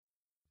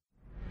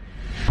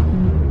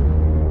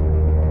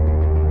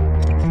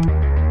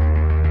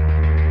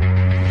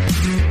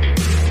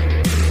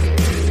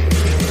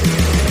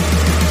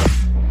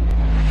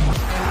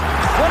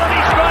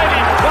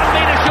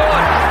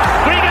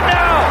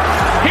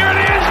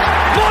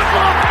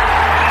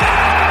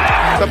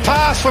The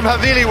pass from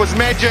Havili was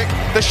magic.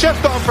 The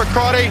shift on for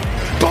Crotty.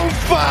 Boom,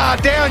 far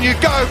down you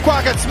go,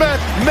 Quackett Smith.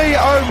 Me,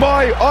 oh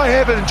my, I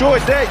have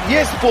enjoyed that.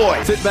 Yes,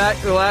 boy. Sit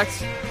back,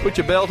 relax, put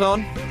your belt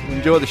on, and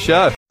enjoy the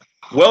show.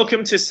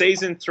 Welcome to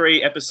Season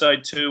 3,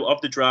 Episode 2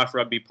 of the Draft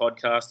Rugby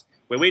podcast,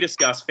 where we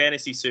discuss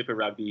Fantasy Super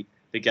Rugby,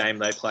 the game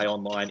they play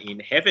online in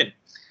heaven.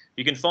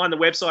 You can find the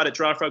website at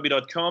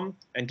draftrugby.com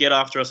and get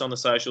after us on the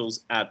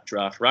socials at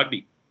Draft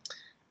Rugby.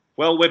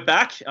 Well, we're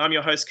back. I'm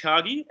your host,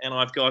 Kargi, and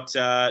I've got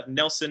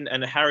Nelson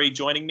and Harry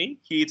joining me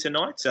here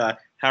tonight.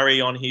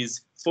 Harry on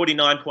his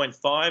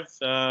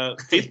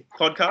 49.5 fifth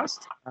podcast.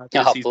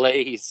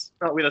 Please.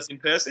 Not with us in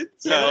person.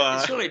 So,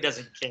 it surely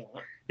doesn't count.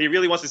 He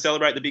really wants to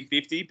celebrate the big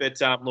 50,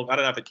 but look, I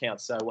don't know if it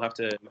counts, so we'll have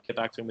to get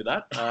back to him with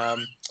that.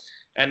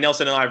 And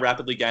Nelson and I are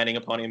rapidly gaining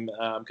upon him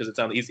because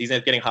he's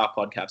getting half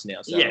pod caps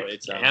now. So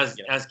it's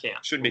as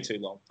count. Shouldn't be too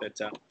long.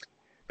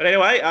 But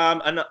anyway,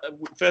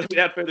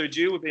 without further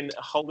ado, we've been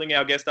holding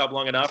our guest up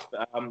long enough.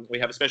 We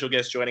have a special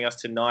guest joining us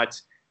tonight.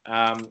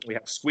 We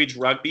have Squidge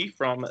Rugby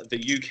from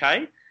the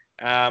UK.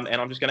 And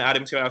I'm just going to add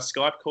him to our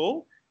Skype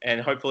call. And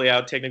hopefully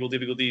our technical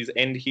difficulties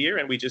end here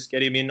and we just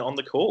get him in on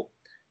the call.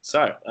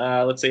 So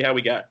let's see how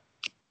we go.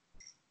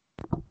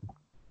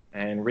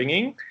 And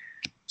ringing.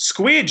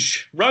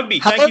 Squidge Rugby,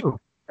 Hello. Thank you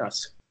for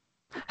us.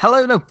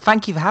 Hello, no,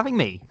 thank you for having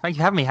me. How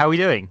are we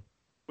doing?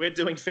 We're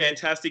doing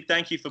fantastic.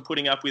 Thank you for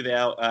putting up with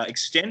our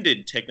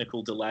extended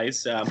technical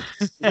delays. We're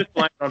just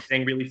blaming on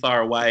being really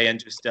far away and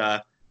just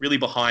really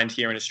behind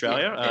here in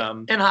Australia.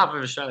 And half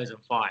of Australia's on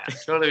fire.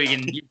 Surely we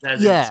can use that.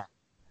 Yeah.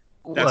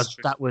 That's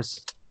true.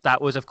 That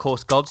was, of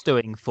course, God's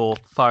doing for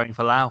firing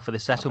for Lau for the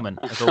settlement.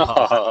 As all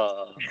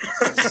part.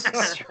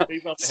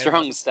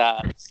 Strong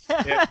start.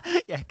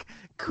 Yeah.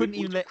 Couldn't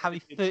even have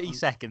me 30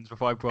 seconds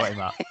before I brought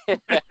him up.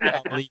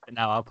 I'll leave it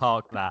now. I'll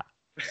park that.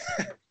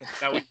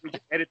 No, we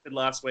edited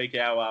last week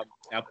our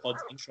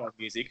pod's intro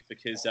music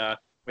because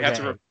we had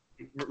to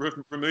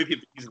remove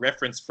his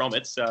reference from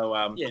it. So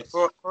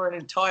for an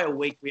entire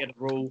week we had a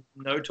rule: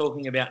 no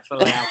talking about for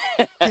Lau.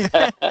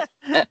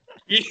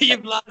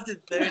 You've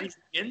lasted 30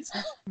 seconds.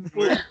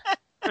 Well,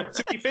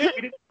 to be fair,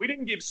 we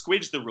didn't give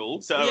Squidge the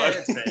rule. So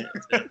that's fair.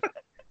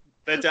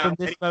 But from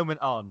this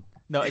moment on,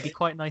 no, it'd be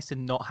quite nice to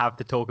not have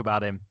to talk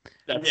about him.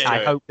 I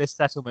hope this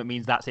settlement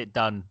means that's it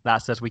done.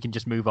 That's us. We can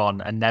just move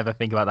on and never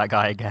think about that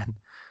guy again.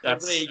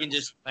 Hopefully you can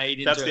just fade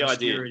into that's the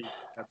obscurity. idea.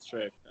 That's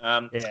true.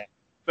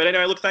 But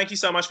anyway, look, thank you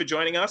so much for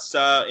joining us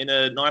in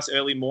a nice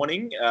early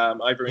morning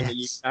over in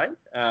the UK.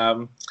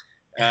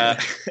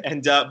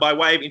 And by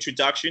way of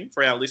introduction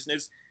for our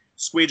listeners,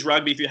 Squidge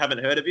Rugby, if you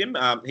haven't heard of him,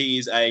 he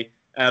is a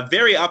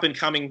very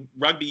up-and-coming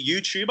rugby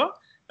YouTuber.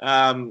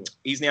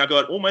 He's now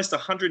got almost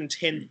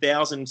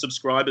 110,000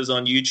 subscribers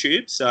on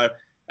YouTube, so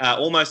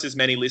almost as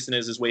many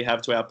listeners as we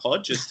have to our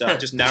pod, just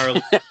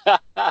narrowly.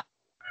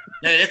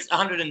 No, that's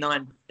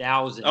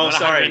 109,000. Oh,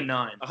 sorry.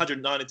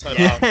 109 in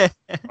total.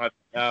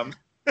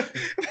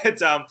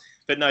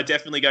 But no,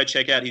 definitely go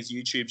check out his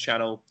YouTube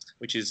channel,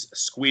 which is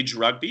Squidge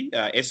Rugby,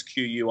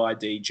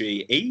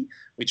 Squidge,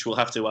 which we'll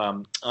have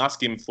to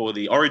ask him for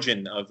the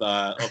origin of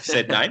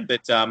said name.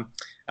 But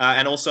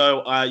and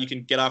also you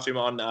can get after him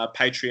on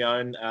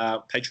Patreon.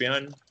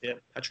 Patreon.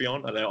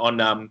 I don't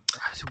know, on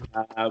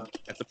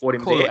support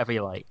him Call there. it whatever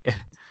you like.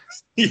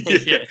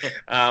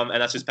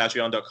 And that's just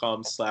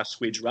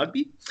patreon.com/Squidge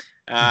Rugby.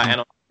 And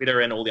on Twitter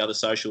and all the other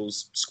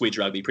socials, Squidge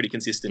Rugby, pretty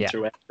consistent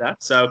throughout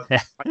that. So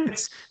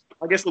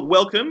I guess we'll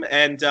welcome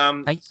and why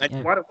don't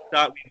we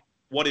start with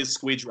what is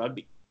Squidge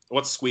Rugby?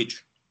 What's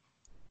Squidge?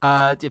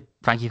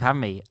 Thank you for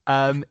having me.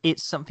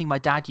 It's something my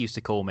dad used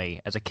to call me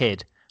as a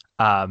kid.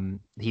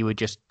 He would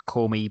just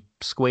call me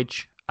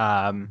Squidge.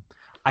 I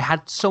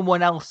had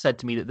someone else said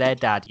to me that their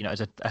dad,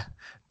 as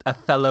a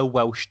fellow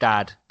Welsh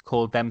dad,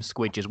 called them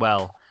Squidge as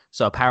well.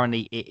 So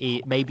apparently,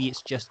 maybe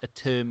it's just a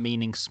term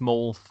meaning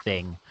small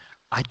thing.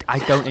 I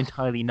don't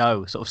entirely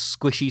know, sort of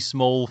squishy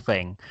small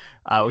thing,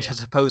 which I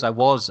suppose I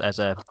was as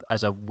a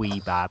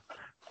wee bab,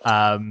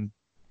 and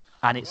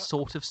it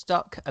sort of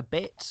stuck a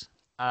bit,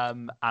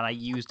 and I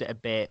used it a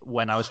bit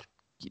when I was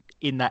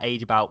in that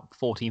age, about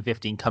 14,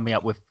 15, coming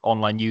up with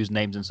online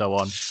usernames and so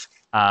on,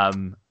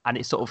 and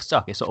it sort of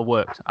stuck. It sort of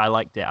worked. I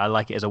liked it. I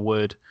like it as a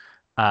word,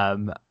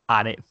 and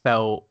it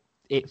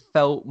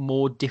felt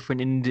more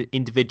different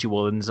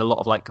individual, and there's a lot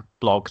of like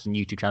blogs and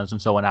YouTube channels and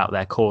so on out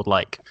there called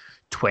like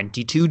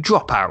 22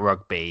 dropout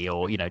rugby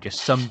or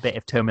just some bit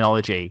of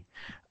terminology,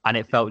 and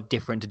it felt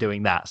different to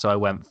doing that, so I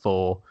went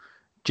for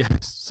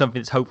just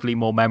something that's hopefully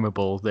more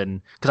memorable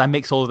than, because I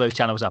mix all of those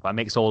channels up. I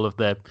mix all of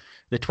the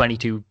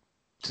 22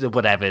 the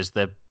whatevers,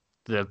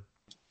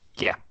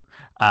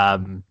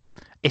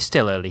 it's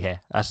still early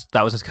here.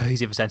 That was as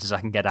cohesive a sentence as I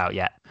can get out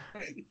yet.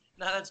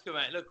 No, that's good,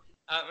 mate. Look,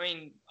 I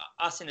mean,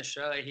 us in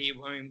Australia here,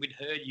 we'd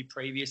heard you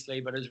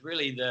previously, but it was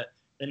really the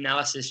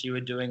analysis you were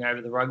doing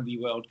over the Rugby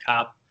World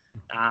Cup.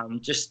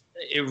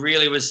 It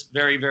really was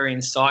very, very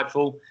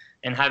insightful,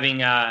 and having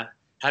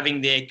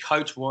their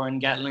coach Warren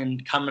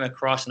Gatland coming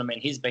across, and I mean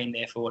he's been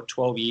there for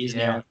 12 years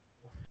now,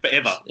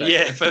 forever.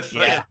 Yeah,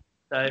 forever.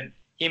 So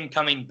him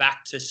coming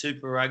back to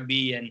Super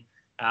Rugby and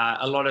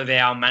a lot of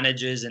our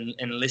managers and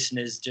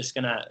listeners just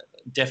going to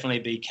definitely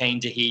be keen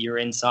to hear your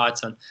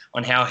insights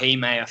on how he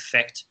may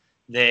affect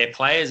their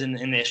players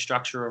and their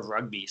structure of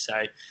rugby.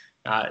 So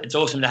it's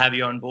awesome to have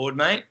you on board,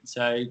 mate.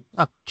 So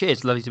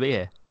cheers. Lovely to be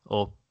here.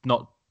 Or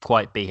not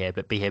quite be here,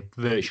 but be here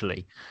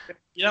virtually.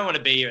 You don't want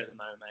to be here at the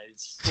moment,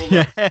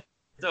 mate.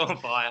 It's all on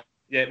fire.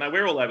 Yeah, mate,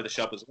 we're all over the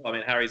shop as well. I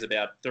mean, Harry's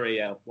about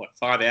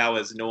 5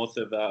 hours north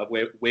of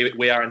where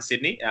we are in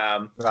Sydney.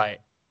 Right.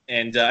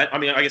 And I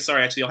mean, I guess,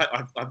 sorry, actually,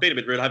 I've been a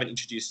bit rude. I haven't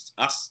introduced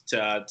us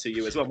to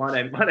you as well. My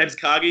name's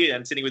Kargi,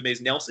 and sitting with me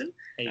is Nelson.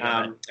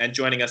 And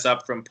joining us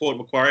up from Port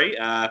Macquarie,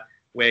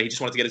 where he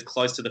just wanted to get as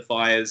close to the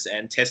fires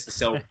and test the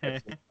self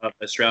of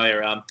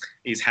Australia,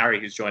 is Harry,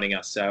 who's joining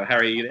us. So,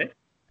 Harry, are you there?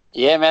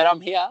 Yeah, man,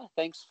 I'm here.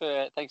 Thanks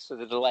for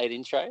the delayed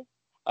intro.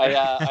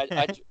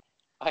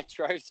 I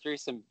drove through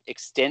some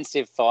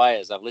extensive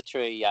fires. I've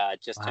literally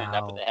just turned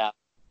up at the house,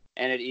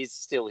 and it is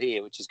still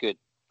here, which is good.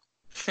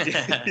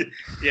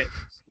 Yeah,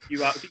 if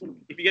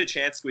you get a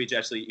chance, Squidge,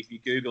 actually, if you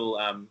Google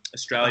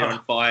Australia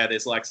on fire,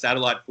 there's like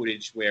satellite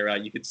footage where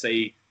you could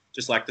see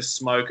just like the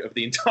smoke of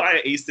the entire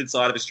eastern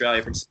side of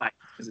Australia from space.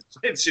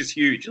 It's just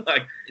huge.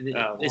 Like,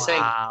 they're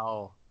saying,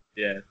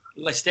 yeah,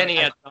 like standing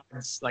outside,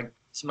 like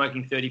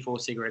smoking 34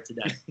 cigarettes a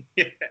day.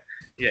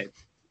 yeah,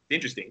 it's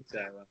interesting.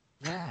 So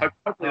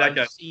hopefully that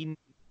goes.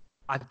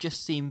 I've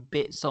just seen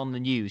bits on the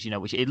news,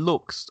 which it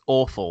looks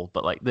awful,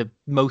 but like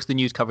most of the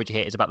news coverage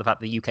here is about the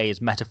fact the UK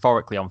is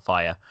metaphorically on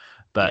fire.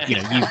 But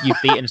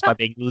you've beaten us by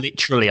being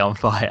literally on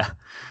fire.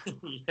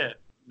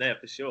 Yeah,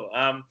 for sure.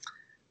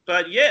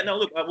 But yeah, no,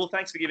 look. Well,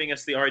 thanks for giving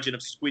us the origin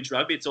of Squidge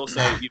Rugby. It's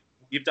also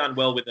you've done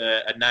well with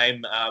a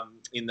name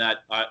in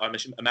that I'm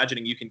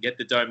imagining you can get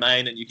the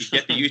domain and you can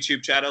get the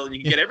YouTube channel and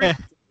you can get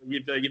everything.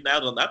 You've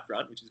nailed it on that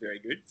front, which is very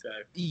good. So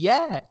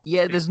yeah.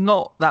 There's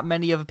not that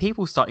many other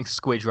people starting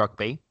Squidge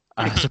Rugby.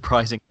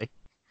 Surprisingly,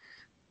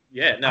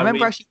 yeah. No, I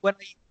remember actually when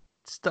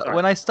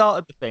I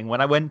started the thing, when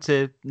I went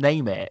to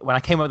name it, when I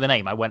came up with the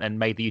name, I went and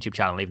made the YouTube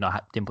channel, even though I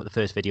didn't put the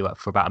first video up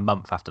for about a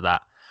month after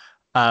that.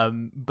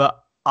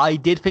 But I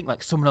did think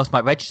like someone else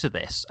might register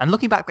this, and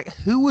looking back, like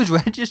who was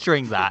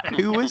registering that?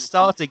 Who was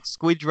starting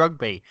Squidge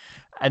Rugby,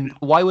 and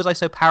why was I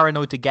so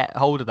paranoid to get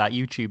hold of that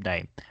YouTube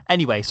name?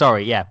 Anyway,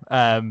 sorry. Yeah,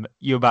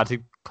 you're about to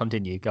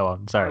continue. Go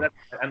on. Sorry.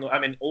 And I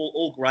mean,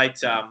 all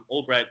great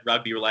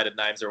rugby-related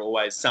names are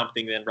always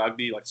something than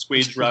rugby, like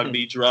Squidge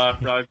Rugby,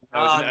 Giraffe Rugby.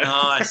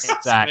 Nice.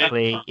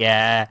 Exactly.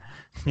 Yeah.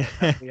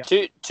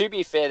 To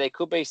be fair, there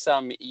could be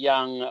some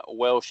young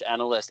Welsh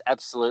analyst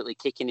absolutely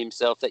kicking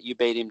himself that you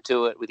beat him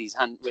to it with your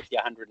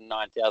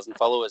 109,000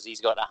 followers. He's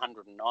got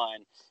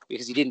 109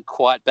 because he didn't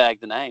quite bag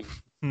the name.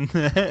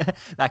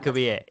 That could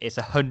be it. It's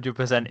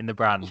 100% in the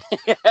brand.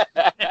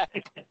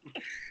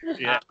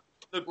 Yeah.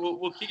 Look,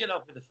 we'll kick it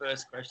off with the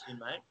first question,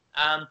 mate.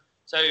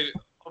 So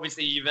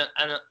obviously you've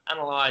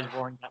analysed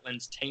Warren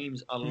Gatland's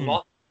teams a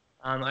lot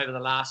over the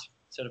last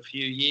sort of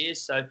few years.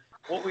 So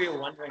what we were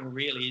wondering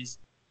really is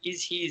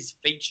his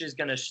features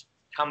going to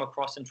come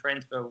across and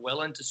transfer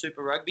well into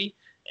Super Rugby?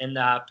 And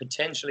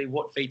potentially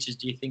what features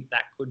do you think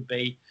that could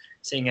be,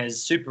 seeing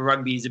as Super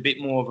Rugby is a bit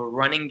more of a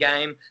running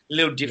game, a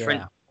little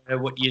different to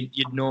what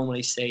you'd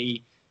normally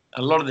see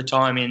a lot of the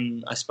time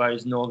in, I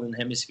suppose, Northern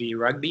Hemisphere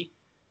rugby?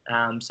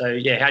 So,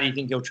 how do you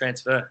think he'll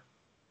transfer?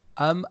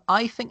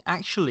 I think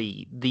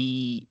actually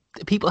the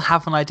people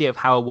have an idea of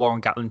how a Warren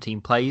Gatland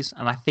team plays,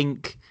 and I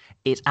think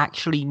it's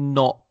actually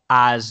not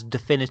as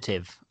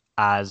definitive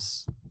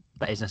as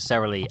that is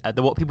necessarily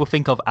what people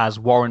think of as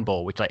Warren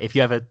ball, which, like, if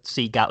you ever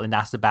see Gatland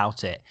asked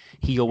about it,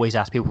 he always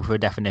asks people for a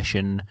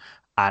definition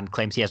and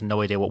claims he has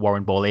no idea what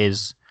Warren ball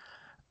is.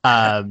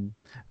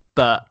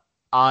 But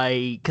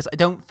because I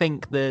don't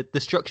think the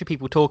structure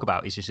people talk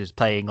about is just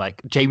playing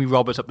like Jamie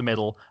Roberts up the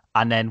middle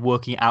and then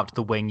working it out to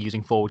the wing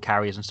using forward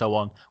carriers and so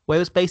on.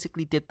 Wales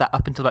basically did that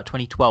up until about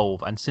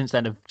 2012, and since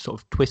then have sort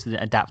of twisted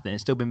and adapted, and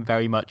it's still been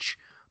very much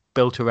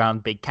built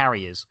around big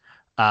carriers.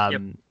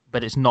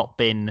 But it's not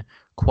been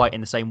quite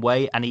in the same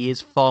way, and he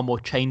is far more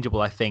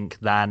changeable, I think,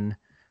 than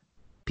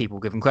people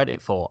give him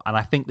credit for. And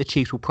I think the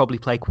Chiefs will probably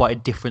play quite a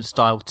different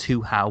style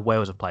to how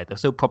Wales have played. They'll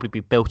still probably be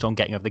built on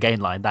getting over the gain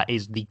line. That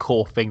is the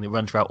core thing that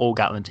runs throughout all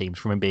Gatland teams,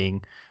 from him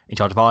being in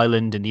charge of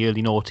Ireland in the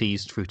early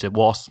noughties through to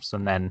Wasps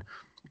and then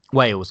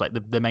Wales. Like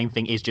the main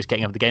thing is just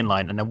getting over the gain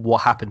line, and then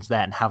what happens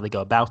there and how they go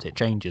about it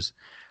changes.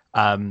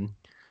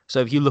 So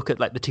if you look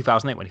at like the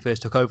 2008 when he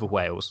first took over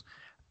Wales,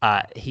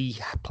 he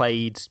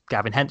played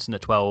Gavin Henson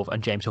at 12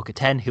 and James Hook at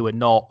 10, who are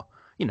not,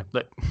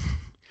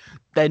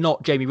 they're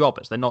not Jamie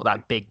Roberts. They're not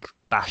that big,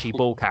 bashy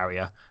ball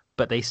carrier,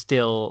 but they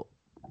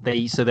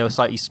were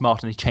slightly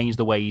smart, and they changed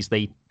the ways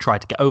they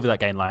tried to get over that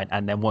gain line.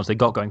 And then once they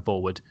got going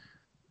forward,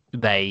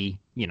 they,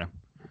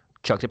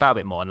 chucked it about a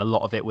bit more. And a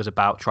lot of it was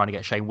about trying to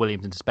get Shane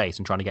Williams into space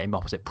and trying to get him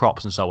opposite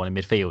props and so on in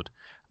midfield,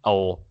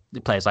 or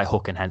the players like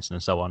Hook and Henson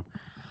and so on.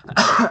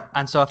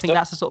 And so I think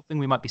that's the sort of thing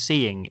we might be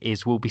seeing,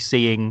 is we'll be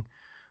seeing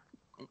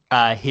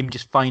him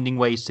just finding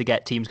ways to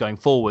get teams going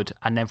forward,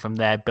 and then from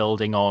there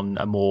building on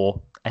a more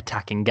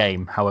attacking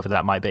game, however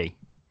that might be.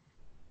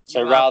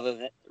 So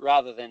rather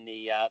rather than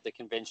the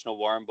conventional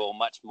Warren ball,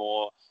 much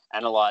more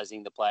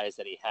analysing the players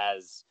that he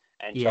has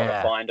and try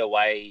to find a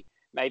way,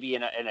 maybe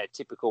in a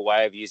typical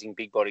way of using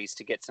big bodies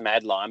to get some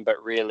ad line,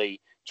 but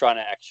really trying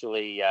to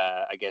actually,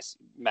 I guess,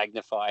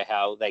 magnify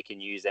how they can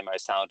use their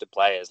most talented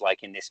players.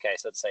 Like in this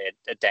case, let's say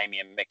a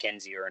Damian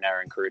McKenzie or an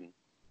Aaron Cruden.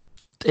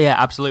 Yeah,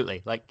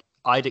 absolutely. Like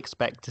I'd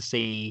expect to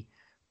see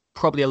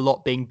probably a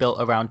lot being built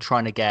around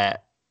trying to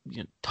get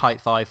tight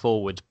 5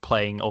 forwards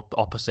playing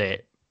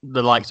opposite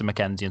the likes of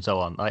McKenzie and so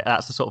on. Like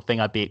that's the sort of thing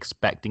I'd be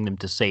expecting them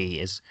to see,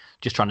 is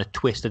just trying to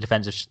twist the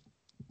defensive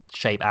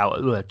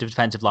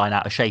defensive line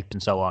out of shape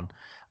and so on.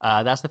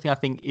 That's the thing I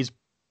think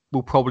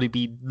we'll probably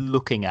be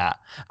looking at.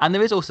 And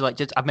there is also, like,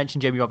 just I've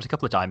mentioned Jamie Roberts a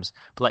couple of times,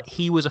 but like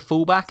he was a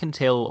fullback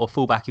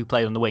who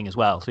played on the wing as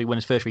well. So he won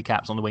his first 3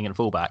 caps on the wing and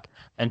fullback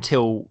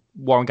until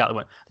Warren Gatland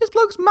went, this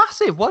bloke's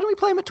massive, why don't we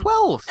play him at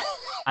 12?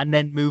 And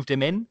then moved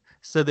him in.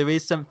 So there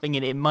is something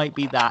in it. It might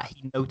be that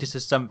he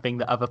notices something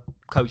that other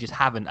coaches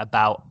haven't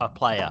about a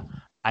player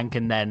and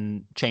can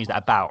then change that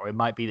about. Or it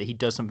might be that he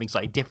does something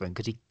slightly different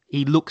because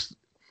he looks...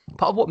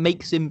 Part of what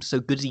makes him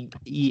so good is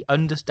he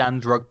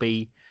understands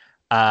rugby,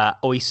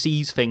 or he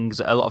sees things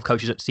that a lot of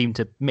coaches seem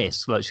to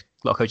miss. Like,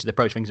 a lot of coaches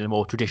approach things in a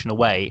more traditional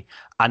way,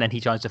 and then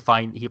he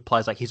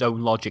applies like his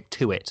own logic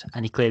to it,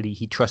 and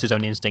he trusts his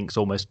own instincts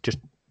almost just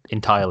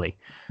entirely.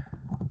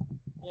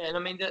 Yeah, and I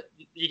mean,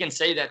 you can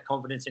see that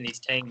confidence in his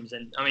teams,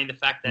 and I mean the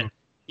fact that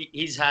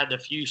he's had a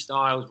few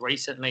styles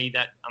recently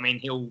that, I mean,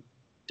 he'll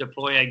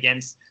deploy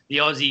against the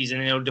Aussies,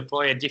 and he'll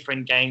deploy a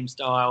different game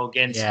style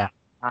against. Yeah.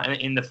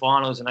 In the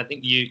finals, and I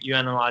think you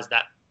analysed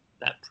that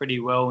pretty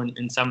well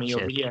in some of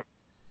your video.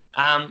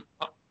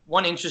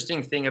 One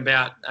interesting thing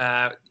about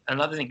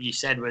another thing you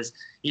said was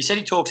he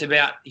talks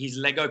about his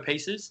Lego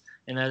pieces,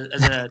 and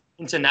as an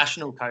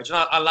international coach, and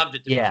I loved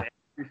it.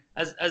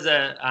 As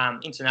a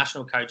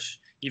international coach,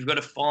 you've got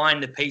to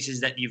find the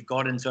pieces that you've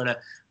got and sort of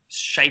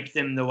shape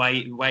them the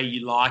way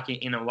you like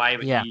it, in a way,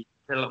 but you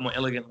a lot more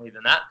elegantly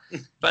than that.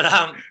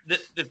 But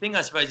the thing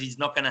I suppose he's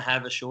not going to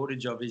have a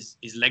shortage of is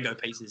Lego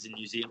pieces in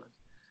New Zealand.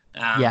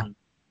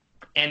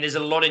 And there's a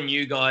lot of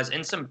new guys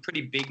and some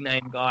pretty big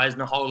name guys,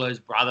 Naholo's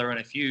brother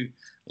and a few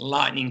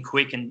lightning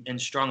quick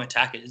and strong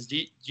attackers.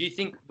 Do you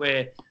think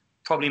we're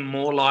probably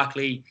more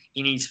likely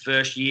in his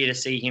first year to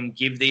see him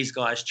give these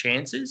guys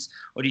chances,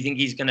 or do you think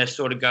he's going to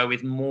sort of go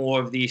with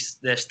more of the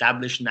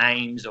established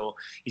names, or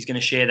he's going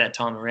to share that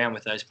time around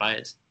with those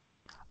players?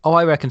 Oh,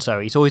 I reckon so.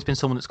 He's always been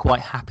someone that's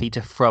quite happy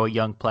to throw a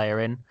young player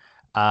in,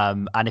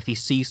 and if he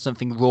sees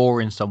something raw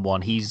in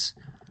someone,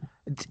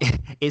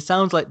 it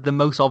sounds like the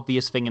most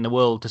obvious thing in the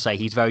world to say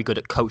he's very good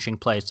at coaching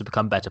players to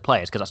become better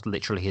players, because that's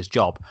literally his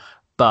job.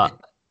 But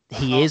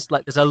he is,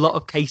 like, there's a lot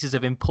of cases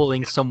of him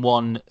pulling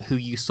someone who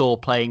you saw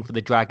playing for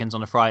the Dragons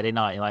on a Friday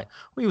night. You're like,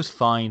 well, he was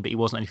fine, but he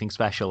wasn't anything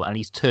special. And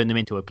he's turned them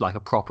into a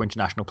proper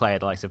international player,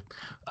 the likes of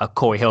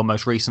Corey Hill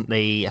most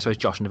recently, I suppose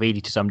Josh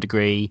Navidi to some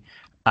degree.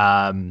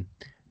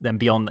 Then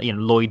beyond,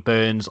 Lloyd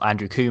Burns,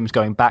 Andrew Coombs,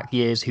 going back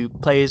years,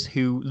 players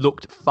who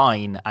looked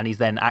fine, and he's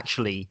then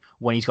actually,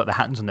 when he's got their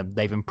hands on them,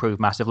 they've improved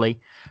massively.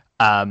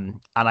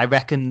 And I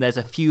reckon there's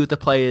a few of the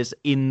players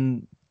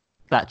in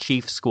that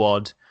Chiefs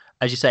squad,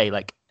 as you say,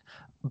 like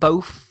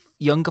both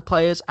younger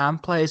players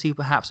and players who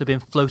perhaps have been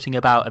floating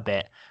about a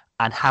bit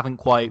and haven't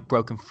quite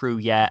broken through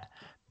yet,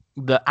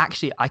 that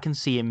actually I can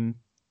see him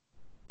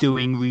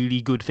doing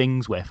really good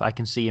things with. I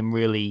can see him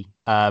really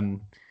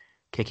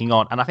kicking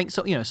on. And I think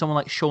someone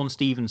like Sean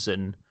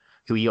Stevenson,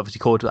 who he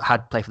obviously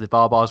had played for the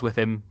Barbars with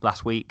him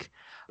last week,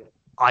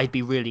 I'd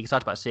be really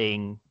excited about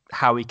seeing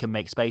how he can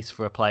make space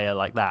for a player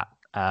like that,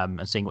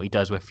 and seeing what he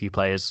does with a few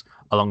players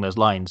along those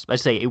lines. But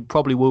I'd say it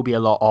probably will be a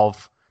lot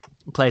of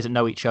players that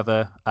know each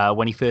other.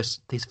 When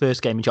his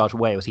first game in charge of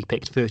Wales, he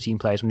picked 13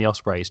 players from the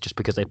Ospreys just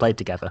because they played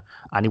together,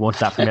 and he wanted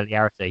that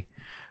familiarity.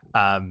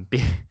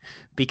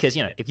 Because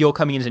if you're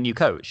coming in as a new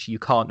coach, you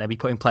can't then be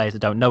putting players that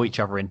don't know each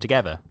other in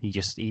together.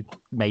 He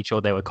made sure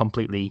they were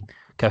completely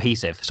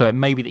cohesive. So it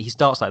may be that he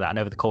starts like that, and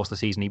over the course of the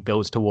season, he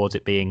builds towards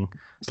it being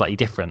slightly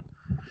different.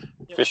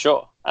 For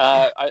sure.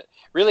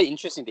 Really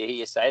interesting to hear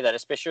you say that,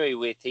 especially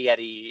with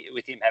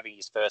him having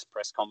his first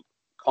press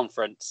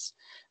conference,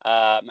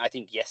 I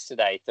think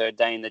yesterday, third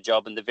day in the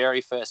job, and the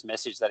very first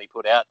message that he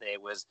put out there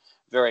was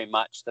very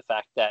much the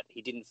fact that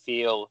he didn't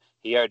feel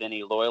he owed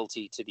any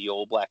loyalty to the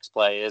All Blacks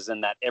players,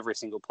 and that every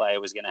single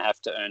player was going to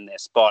have to earn their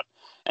spot.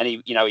 And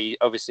he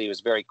obviously was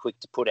very quick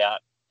to put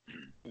out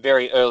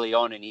very early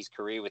on in his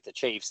career with the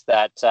Chiefs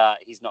that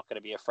he's not going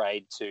to be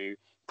afraid to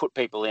put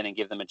people in and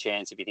give them a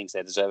chance if he thinks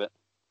they deserve it.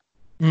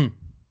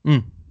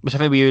 Which I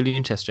think will be really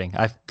interesting.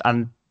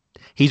 And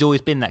he's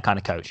always been that kind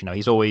of coach.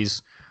 He's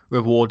always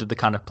rewarded the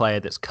kind of player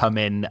that's come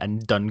in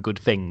and done good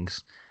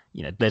things.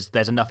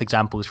 There's enough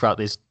examples throughout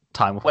this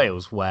time with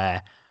Wales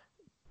where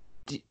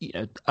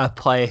a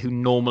player who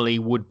normally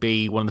would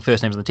be one of the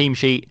first names on the team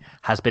sheet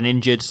has been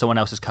injured. Someone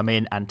else has come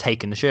in and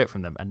taken the shirt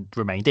from them and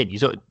remained in. You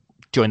saw it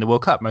during the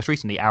World Cup most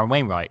recently. Aaron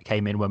Wainwright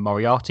came in when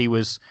Moriarty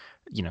was,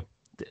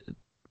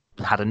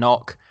 had a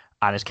knock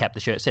and has kept the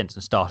shirt since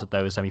and started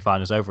those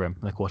semi-finals over him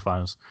in the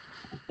quarterfinals.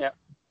 Yeah.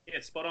 Yeah,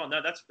 spot on.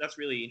 No, that's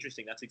really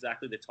interesting. That's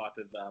exactly the type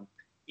of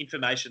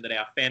information that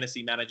our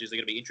fantasy managers are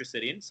going to be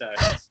interested in. So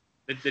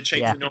the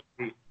Chiefs are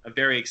normally a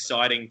very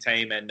exciting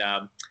team, and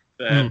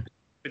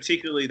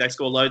particularly they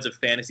score loads of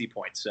fantasy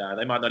points.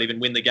 They might not even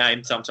win the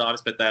game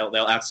sometimes, but they'll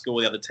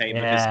outscore the other team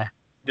because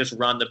just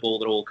run the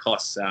ball at all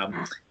costs.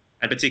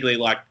 And particularly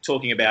like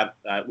talking about,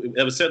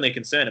 there was certainly a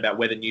concern about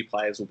whether new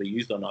players will be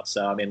used or not.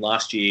 So, I mean,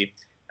 last year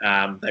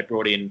they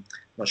brought in, I'm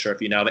not sure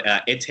if you know,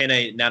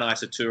 Etene Nanai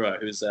Satura,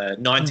 who's a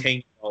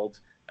 19-year-old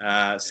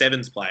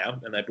sevens player,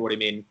 and they brought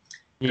him in.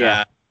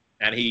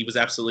 And he was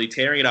absolutely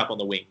tearing it up on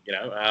the wing, you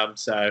know.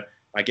 So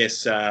I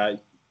guess there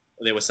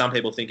were some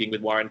people thinking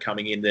with Warren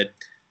coming in that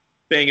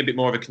being a bit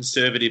more of a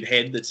conservative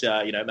head, that,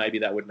 you know, maybe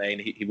that would mean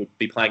he would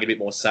be playing a bit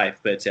more safe.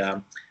 But,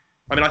 I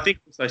mean, I think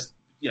also,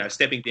 you know,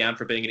 stepping down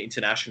from being an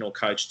international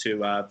coach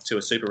to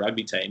a Super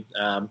Rugby team,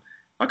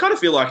 I kind of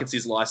feel like it's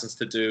his license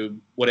to do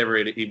whatever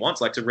he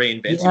wants, like to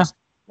reinvent himself.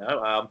 You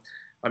know?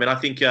 I mean, I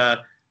think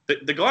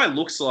the guy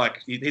looks like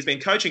he's been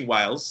coaching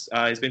Wales.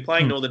 He's been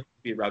playing Northern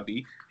Hemisphere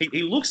rugby.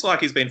 He looks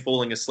like he's been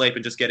falling asleep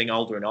and just getting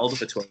older and older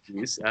for 12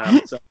 years.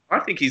 So I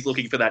think he's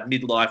looking for that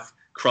midlife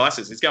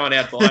crisis. He's going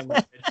out buying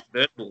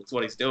convertible. It's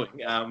what he's doing.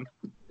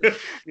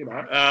 You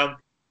know.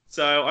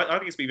 So I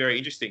think it's been very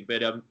interesting.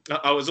 But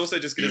I was also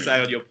just going to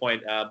say on your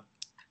point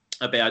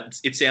about,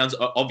 it sounds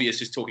obvious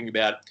just talking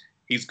about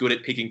he's good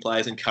at picking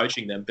players and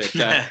coaching them. But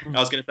I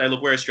was going to say,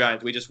 look, we're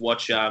Australians. We just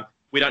watch.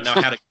 We don't know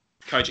how to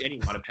coach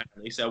anyone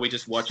apparently. So we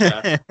just watch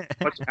our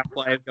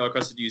players go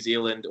across to New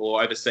Zealand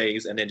or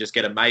overseas and then just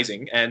get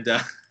amazing. And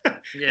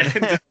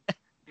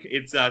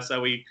it's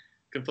so we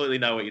completely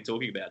know what you're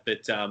talking about.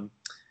 But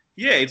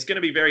yeah, it's going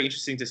to be very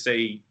interesting to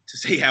see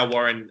how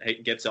Warren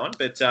gets on.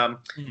 But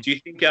do you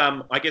think?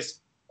 I guess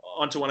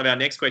onto one of our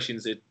next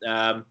questions.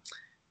 I'm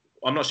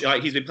not sure.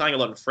 He's been playing a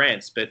lot in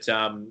France, but it's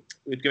going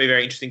to be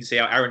very interesting to see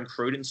how Aaron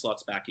Cruden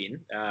slots back in.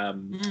 He's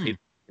going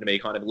to be a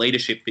kind of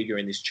leadership figure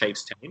in this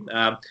Chiefs team.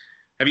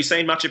 Have you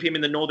seen much of him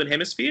in the Northern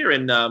Hemisphere?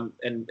 And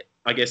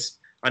I guess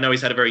I know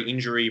he's had a very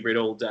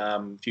injury-riddled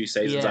few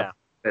seasons. Yeah.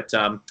 But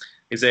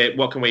is there,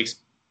 what can we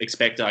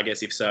expect? I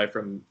guess if so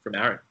from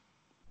Aaron.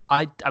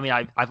 I mean,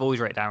 I've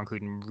always rated Aaron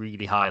Cruden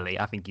really highly.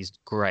 I think he's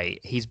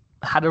great. He's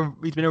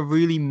been a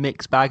really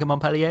mixed bag at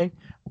Montpellier.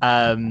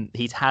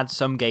 He's had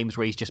some games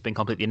where he's just been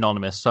completely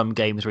anonymous. Some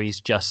games where he's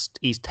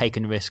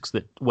taken risks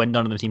that when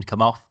none of the teams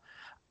come off.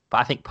 But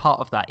I think part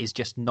of that is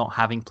just not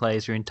having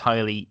players who are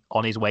entirely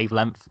on his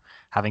wavelength,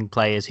 having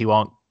players who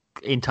aren't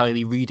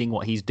entirely reading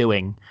what he's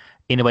doing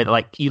in a way that,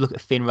 like, you look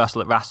at Finn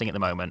Russell at Racing at the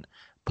moment.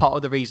 Part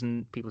of the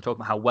reason people are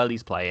talking about how well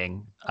he's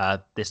playing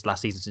this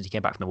last season since he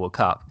came back from the World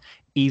Cup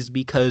is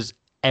because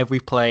every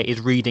player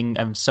is reading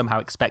and somehow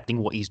expecting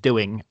what he's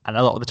doing. And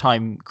a lot of the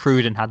time,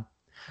 Cruden had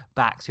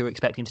backs who were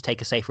expecting to take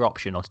a safer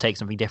option or to take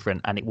something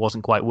different, and it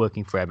wasn't quite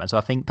working for him. And so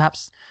I think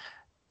perhaps,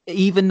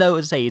 even though,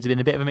 as I say, it's been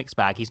a bit of a mixed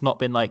bag, he's not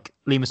been like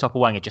Lima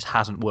Sopawang. It just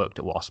hasn't worked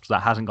at Wasps.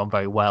 That hasn't gone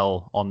very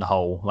well on the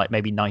whole. Like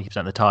maybe 90%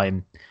 of the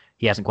time,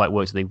 he hasn't quite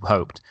worked as they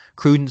hoped.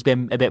 Cruden's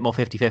been a bit more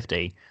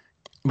 50-50.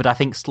 But I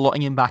think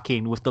slotting him back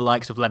in with the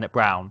likes of Leonard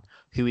Brown,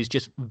 who is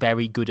just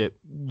very good at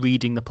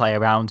reading the play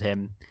around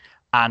him,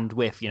 and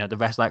with, you know, the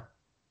rest of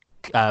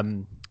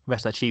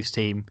that Chiefs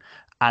team,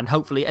 and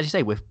hopefully, as you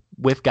say, with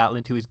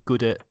Gatland, who is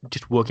good at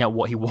just working out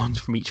what he wants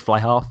from each fly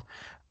half.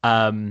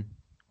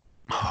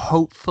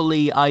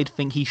 Hopefully, I'd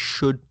think he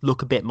should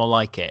look a bit more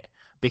like it,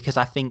 because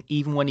I think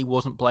even when he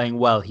wasn't playing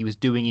well, he was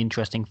doing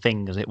interesting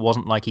things. It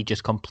wasn't like he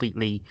just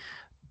completely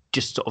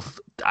just sort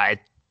of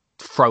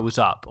froze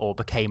up or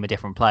became a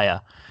different player.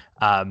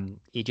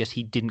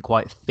 He didn't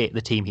quite fit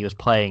the team he was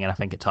playing, and I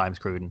think at times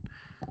Cruden.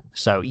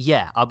 So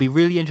yeah, I'll be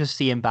really interested to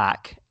see him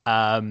back.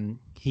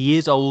 He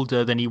is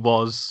older than he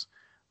was.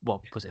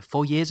 What was it?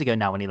 4 years ago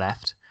now when he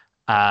left,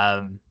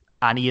 and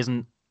he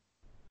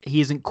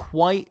isn't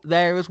quite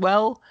there as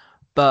well.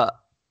 But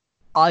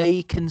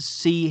I can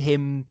see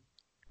him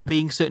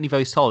being certainly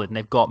very solid, and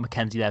they've got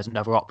Mackenzie there as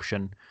another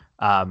option.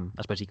 I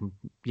suppose he can,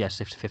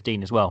 shift to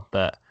 15 as well.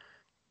 But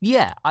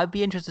yeah, I'd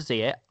be interested to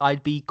see it.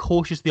 I'd be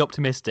cautiously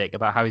optimistic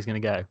about how he's going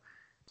to go.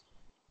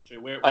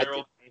 True.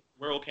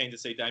 We're all keen to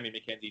see Damien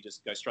Mackenzie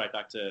just go straight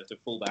back to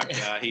fullback.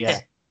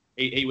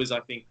 He was, I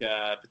think,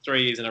 for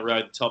 3 years in a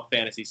row, the top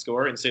fantasy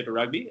scorer in Super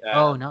Rugby.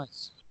 Oh,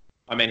 nice.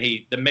 I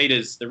mean,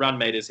 the run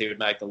meters he would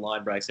make, the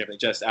line breaks, everything,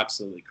 just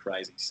absolutely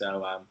crazy.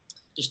 So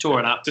just tore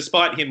it up.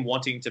 Despite him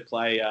wanting to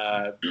play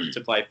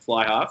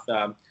fly half,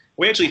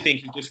 we actually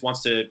think he just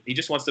wants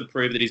to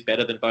prove that he's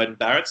better than Beauden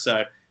Barrett.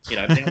 So, you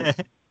know, now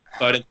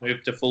Beauden's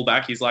moved to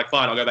fullback. He's like,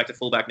 fine, I'll go back to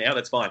fullback now.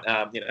 That's fine.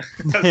 You know,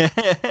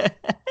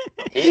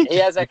 he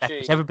has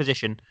actually every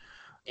position.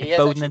 He has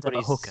Beauden ends up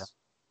a hooker.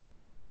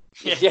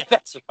 Yeah,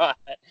 that's right.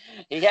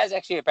 He has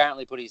actually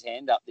apparently put his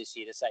hand up this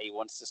year to say he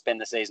wants to spend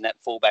the season at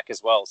fullback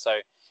as well. So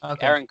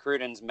Aaron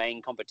Cruden's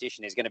main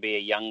competition is going to be a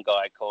young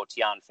guy called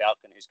Tian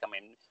Falcon, who's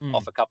coming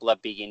off a couple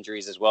of big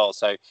injuries as well.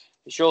 So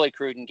surely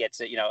Cruden gets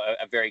a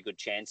very good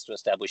chance to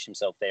establish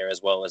himself there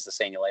as well as the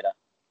senior leader.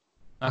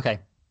 Okay,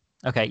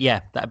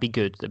 yeah, that'd be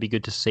good. That'd be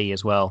good to see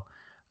as well.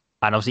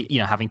 And obviously,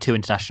 having 2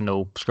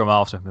 international scrum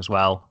halves with him as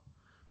well.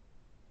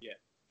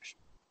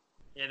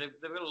 Yeah,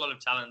 they've got a lot of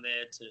talent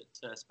there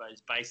to I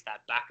suppose, base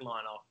that back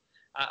line off.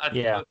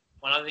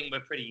 One other thing we're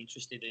pretty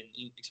interested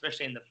in,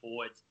 especially in the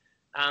forwards,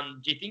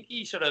 do you think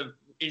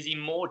is he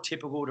more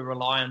typical to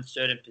rely on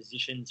certain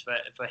positions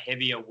for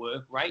heavier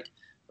work rate?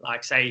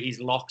 Like, say,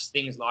 his locks,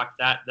 things like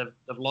that.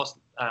 They've lost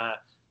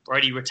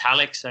Brody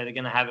Retallick, so they're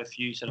going to have a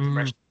few sort of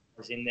fresh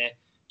guys in there.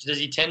 Does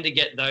he tend to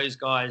get those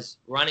guys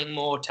running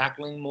more,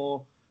 tackling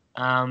more?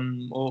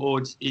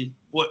 What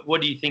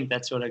do you think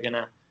that's sort of going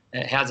to...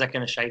 how's that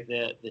going to shape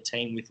the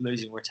team with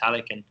losing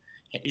Retallick, and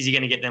is he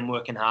going to get them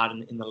working hard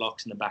in the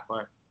locks in the back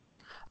row?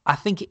 I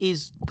think it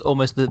is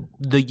almost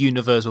the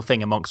universal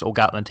thing amongst all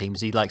Gatland teams.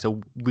 He likes a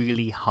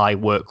really high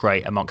work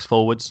rate amongst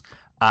forwards,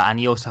 and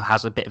he also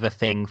has a bit of a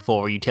thing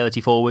for a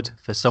utility forward,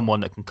 for someone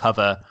that can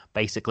cover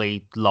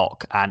basically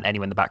lock and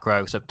anyone in the back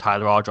row. So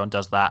Tyler Ardron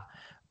does that.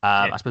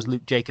 I suppose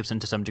Luke Jacobson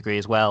to some degree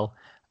as well,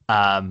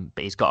 but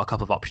he's got a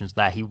couple of options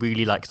there. He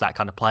really likes that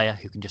kind of player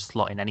who can just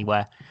slot in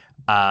anywhere.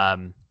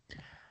 But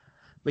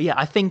yeah,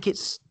 I think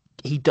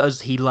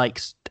he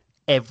likes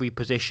every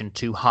position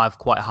to have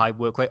quite a high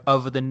work rate,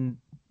 other than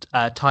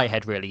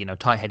Tighthead, really.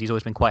 Tighthead, he's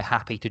always been quite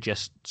happy to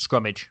just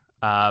scrummage.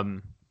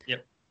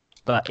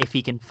 But if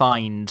he can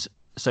find...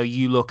 So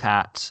you look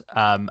at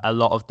a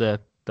lot of the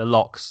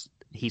locks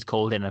he's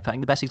called in. I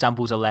think the best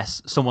examples are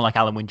less someone like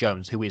Alan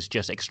Wynne-Jones, who is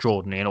just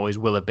extraordinary and always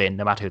will have been,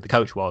 no matter who the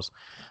coach was.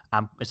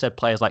 Instead,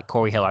 players like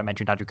Corey Hill, I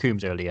mentioned Andrew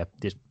Coombs earlier,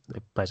 these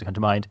players that come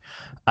to mind.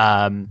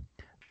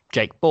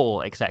 Jake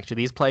Ball, etc.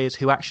 These players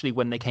who actually,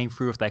 when they came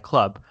through with their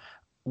club,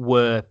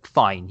 were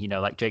fine.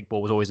 Like Jake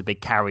Ball was always a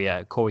big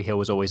carrier. Corey Hill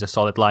was always a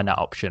solid line-out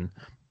option.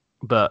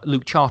 But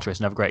Luke Charter is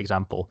another great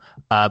example.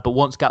 But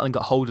once Gatland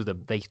got hold of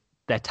them,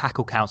 their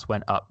tackle counts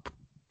went up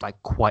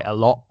quite a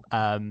lot,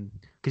 because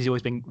he's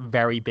always been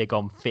very big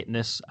on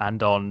fitness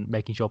and on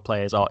making sure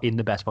players are in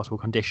the best possible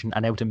condition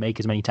and able to make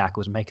as many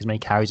tackles and make as many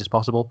carries as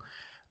possible.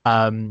 So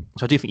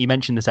I do think you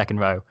mentioned the second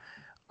row.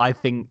 I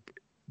think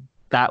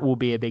that will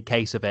be a big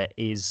case of it,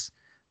 is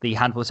the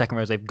handful of second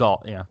rows they've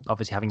got,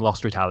 obviously having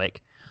lost Retallick,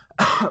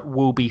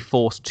 will be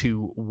forced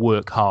to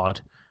work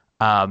hard.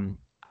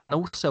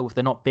 Also, if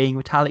they're not being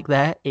Retallick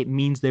there, it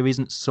means there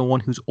isn't someone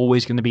who's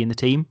always going to be in the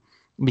team.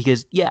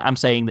 Because, I'm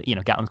saying that,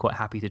 Gatland's quite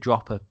happy to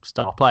drop a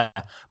star player,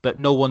 but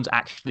no one's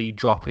actually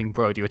dropping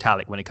Brody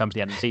Retallick when it comes to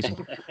the end of the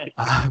season.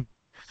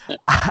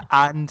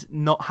 And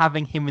not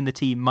having him in the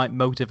team might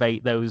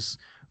motivate those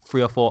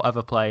 3 or 4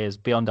 other players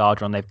beyond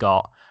Ardron they've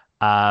got,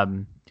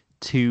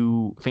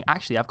 to think,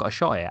 actually, I've got a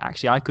shot here.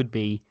 Actually, I could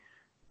be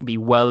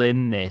well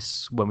in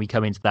this when we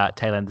come into that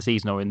tail end of the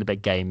season or in the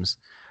big games.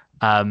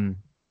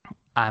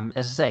 As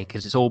I say,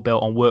 because it's all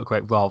built on work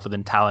rate rather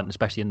than talent,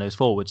 especially in those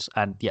forwards.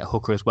 And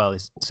Hooker as well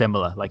is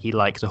similar. Like, he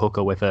likes a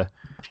hooker with a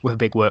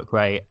big work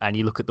rate. And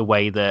you look at the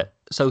way that...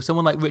 So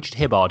someone like Richard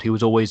Hibbard, who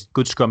was always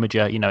good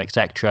scrummager,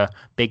 etc.,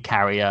 big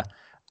carrier,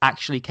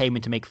 actually came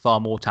in to make far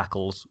more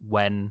tackles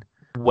when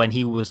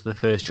he was the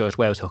first choice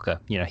Wales hooker.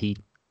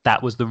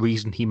 That was the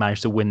reason he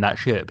managed to win that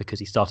shirt, because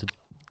he started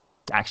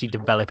actually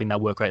developing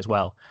that work rate as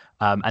well.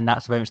 And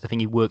that's very much the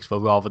thing he works for,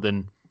 rather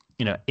than,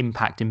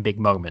 impact in big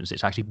moments.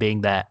 It's actually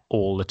being there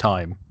all the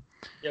time.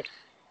 Yep.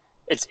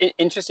 It's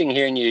interesting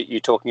hearing you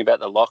talking about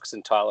the locks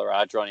and Tyler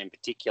Ardron in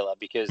particular,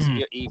 because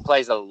he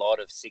plays a lot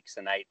of 6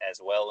 and 8 as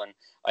well. And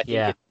I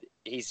think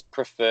his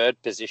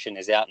preferred position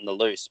is out in the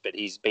loose, but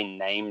he's been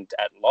named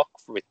at lock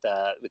with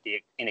the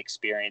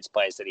inexperienced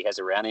players that he has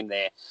around him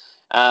there.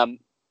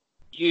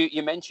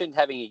 You mentioned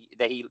that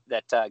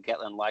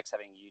Gatland likes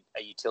having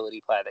a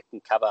utility player that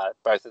can cover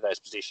both of those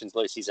positions,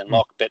 loosies and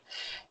lock. But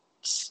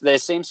there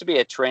seems to be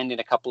a trend in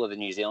a couple of the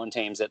New Zealand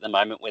teams at the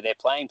moment where they're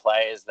playing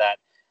players that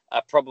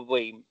are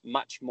probably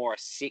much more a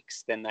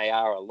 6 than they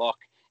are a lock,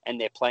 and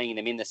they're playing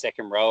them in the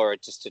second row or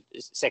just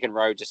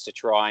to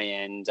try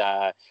and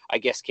I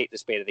guess keep the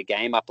speed of the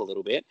game up a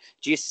little bit.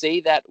 Do you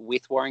see that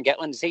with Warren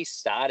Gatland? Is he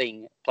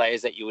starting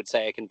players that you would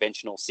say are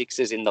conventional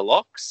 6s in the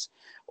locks?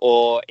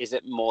 Or is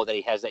it more that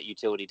he has that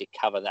utility to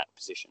cover that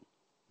position?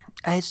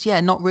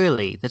 Not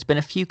really. There's been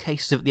a few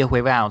cases of the other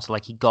way around. So, I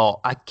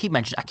keep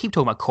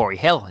talking about Corey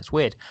Hill. It's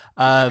weird.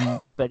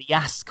 But he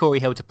asked Corey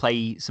Hill to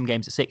play some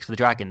games at 6 for the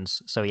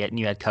Dragons, so he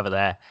knew he had cover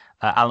there.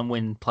 Alan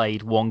Wynne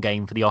played 1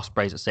 game for the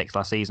Ospreys at 6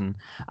 last season.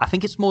 I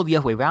think it's more the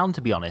other way around,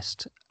 to be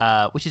honest,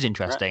 which is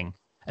interesting. Right.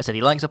 I said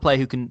he likes a player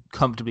who can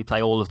comfortably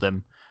play all of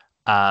them.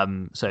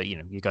 So,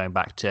 you're going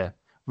back to...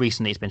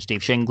 Recently, it's been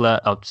Steve Shingler.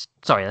 Oh,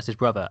 sorry, that's his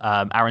brother,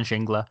 Aaron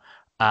Shingler.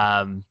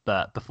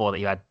 But before that,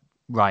 you had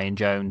Ryan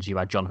Jones, you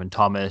had Jonathan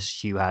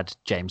Thomas, you had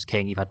James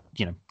King, you've had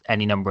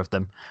any number of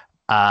them.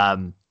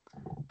 So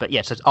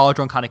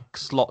Ardron kind of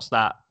slots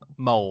that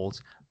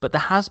mold. But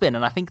there has been,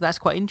 and I think that's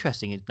quite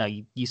interesting. Now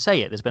you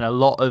say it. There's been a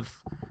lot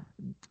of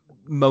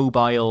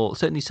mobile,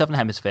 certainly Southern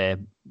Hemisphere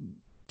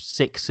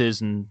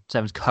 6s and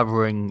 7s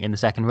covering in the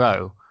second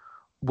row,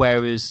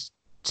 whereas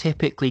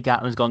typically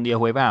Gatland's gone the other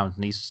way around,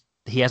 and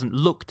he hasn't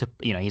looked to,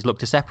 he's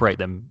looked to separate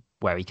them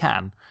where he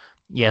can.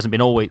 He hasn't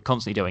been always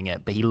constantly doing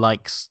it, but he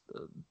likes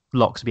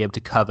locks to be able to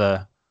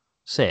cover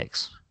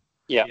 6.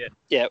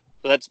 Yeah.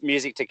 Well, that's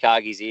music to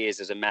Cargie's ears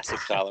as a massive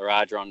Tyler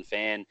Ardron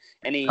fan.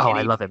 Any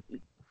I love him.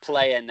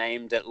 Player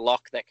named at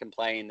lock that can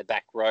play in the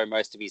back row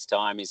most of his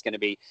time is going to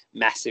be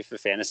massive for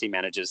fantasy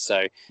managers.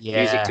 So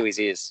music to his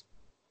ears.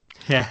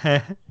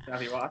 Yeah.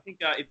 Exactly right. I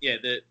think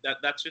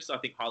that's just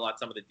highlights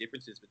some of the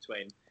differences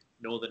between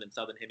Northern and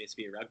Southern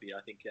Hemisphere rugby.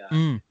 I think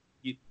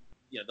the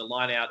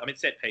line out. I mean,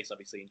 set piece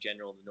obviously in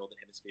general in the Northern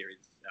Hemisphere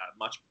is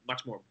much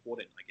more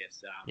important, I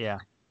guess.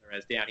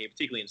 Whereas down here,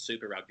 particularly in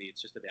Super Rugby,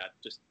 it's just about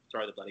just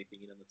throw the bloody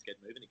thing in and let's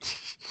get moving again.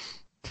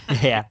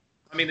 Yeah.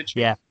 I mean, the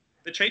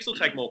Chiefs will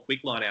take more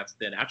quick lineouts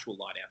than actual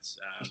lineouts.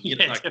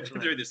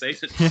 Through the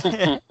season.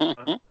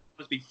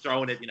 Just be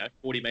throwing it,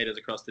 40 metres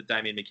across to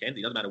Damien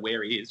McKenzie. Doesn't matter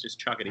where he is, just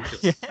chuck it into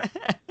him.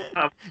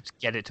 Just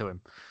get it to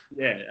him.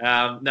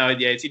 Yeah.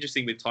 It's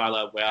interesting with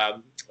Tyler. I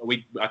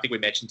think we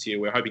mentioned to you,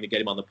 we're hoping to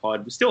get him on the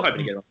pod. We're still hoping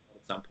to get him on the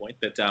pod at some point.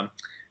 But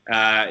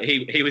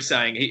he was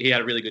saying he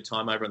had a really good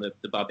time over on the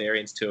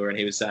Barbarians tour, and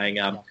he was saying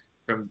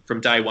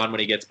from day one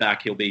when he gets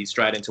back, he'll be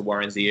straight into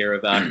Warren's ear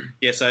of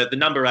so the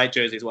number 8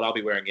 jersey is what I'll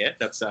be wearing. Yeah,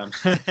 that's So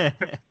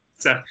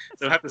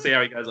we'll have to see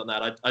how he goes on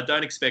that. I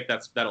don't expect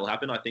that'll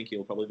happen. I think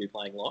he'll probably be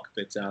playing lock,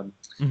 but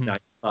no,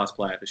 class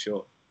player for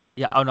sure.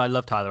 Yeah, I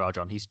love Tyler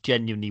Ardron. He's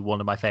genuinely one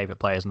of my favourite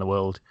players in the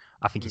world.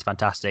 I think he's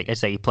fantastic. I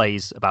say he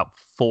plays about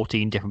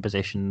 14 different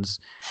positions.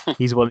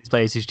 He's one of these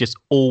players who's just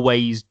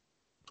always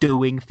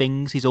doing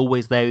things. He's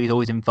always there. He's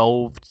always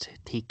involved.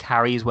 He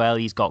carries well.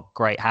 He's got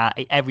great hat.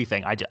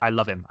 Everything. I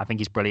love him. I think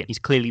he's brilliant. He's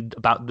clearly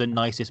about the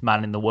nicest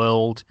man in the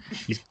world.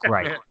 He's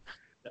great.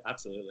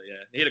 Absolutely,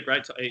 yeah. He had a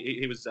great time.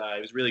 He was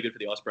really good for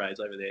the Ospreys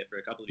over there for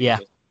a couple of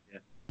years.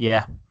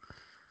 Yeah.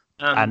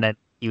 And then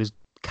he was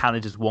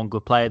Canada's one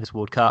good player this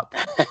World Cup.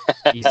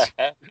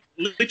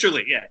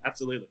 Literally, yeah,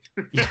 absolutely.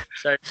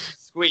 So,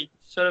 Squidge,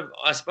 sort of,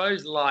 I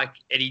suppose, like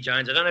Eddie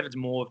Jones, I don't know if it's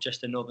more of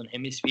just a Northern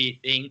Hemisphere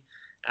thing,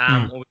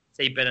 or we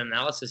see better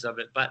analysis of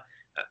it, but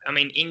I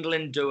mean,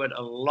 England do it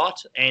a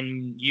lot,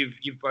 and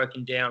you've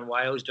broken down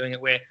Wales doing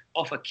it, where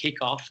off a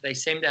kick-off, they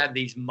seem to have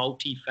these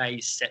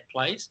multi-phase set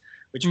plays,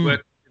 which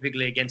work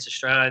typically against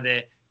Australia.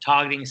 They're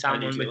targeting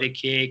someone with a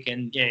kick,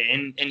 and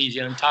in New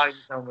Zealand,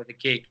 targeting someone with a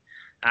kick,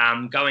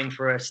 going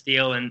for a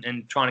steal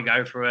and trying to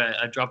go for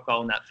a drop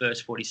goal in that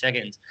first 40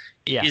 seconds.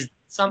 Yeah. Is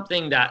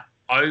something that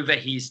over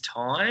his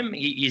time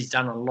he's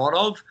done a lot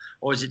of,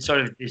 or is it sort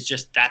of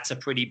that's a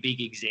pretty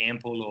big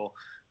example, or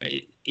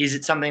is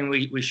it something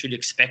we should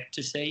expect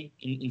to see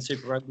in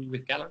Super Rugby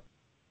with Gallen?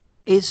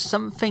 It's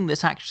something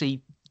that's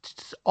actually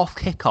off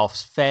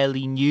kickoffs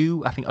fairly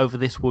new, I think, over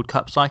this World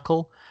Cup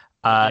cycle.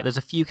 There's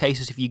a few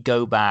cases, if you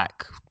go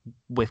back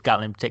with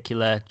Gallen in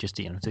particular, just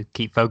to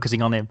keep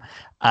focusing on him,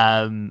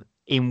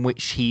 in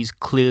which he's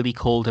clearly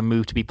called a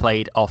move to be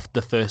played off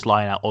the first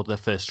line out or the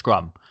first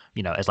scrum.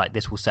 As like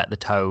this will set the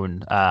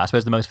tone. I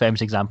suppose the most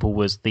famous example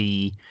was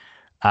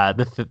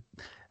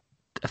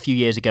a few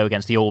years ago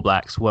against the All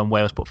Blacks when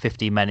Wales put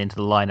 15 men into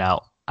the line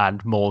out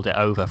and mauled it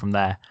over from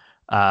there.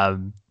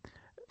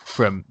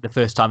 From the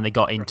first time they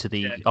got into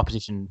the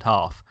opposition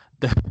half.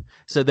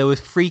 So there were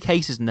 3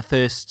 cases in the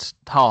first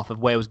half of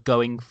Wales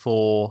going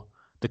for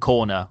the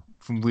corner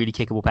from really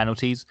kickable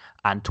penalties,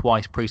 and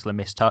twice Priestler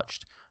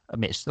mistouched,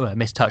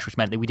 which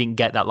meant that we didn't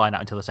get that line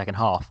out until the second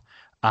half.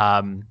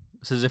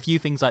 So there's a few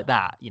things like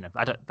that.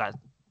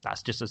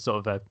 That's just a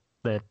sort of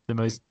the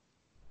most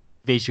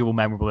visual,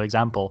 memorable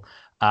example.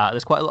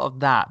 There's quite a lot of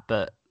that,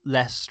 but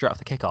less straight off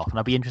the kickoff. And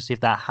I'd be interested if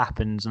that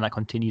happens and that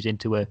continues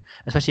into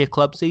especially a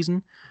club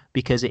season,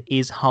 because it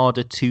is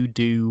harder to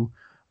do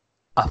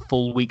a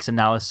full week's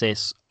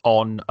analysis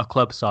on a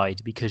club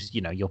side because,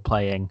 you're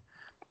playing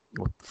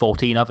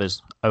 14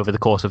 others over the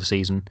course of a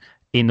season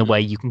in the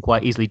way you can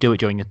quite easily do it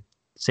during a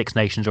Six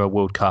Nations or a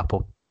World Cup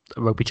or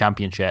a Rugby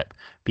Championship,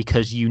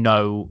 because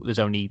there's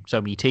only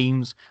so many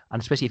teams. And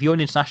especially if you're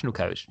an international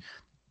coach,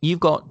 you've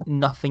got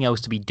nothing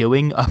else to be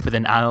doing other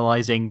than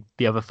analysing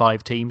the other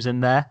 5 teams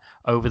in there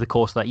over the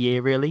course of that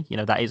year, really.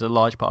 That is a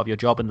large part of your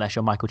job, unless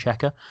you're Michael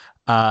Checker,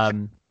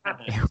 in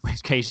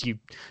which case you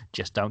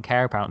just don't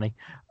care, apparently.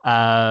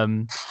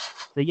 So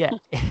yeah,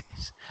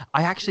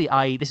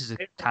 this is a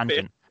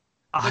tangent.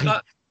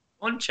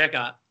 On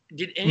Checker,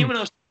 did anyone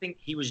else think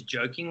he was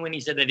joking when he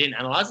said they didn't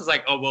analyse? It's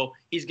like, oh, well,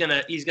 he's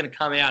gonna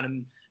come out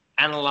and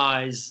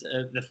analyse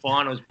the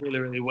finals really,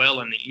 really well,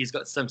 and he's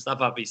got some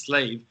stuff up his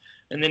sleeve.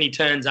 And then he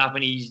turns up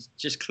and he's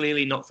just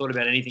clearly not thought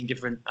about anything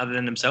different other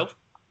than himself.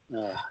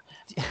 I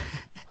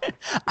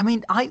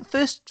mean,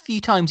 first few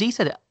times he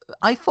said it,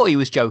 I thought he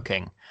was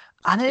joking.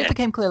 And then it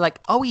became clear, like,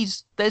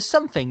 there's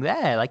something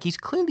there. Like, he's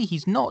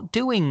not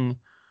doing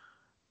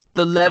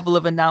the level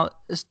of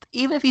analysis.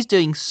 Even if he's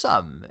doing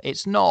some,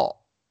 it's not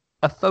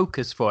a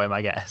focus for him,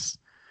 I guess.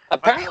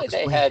 Apparently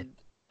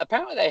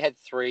they had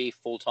 3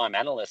 full-time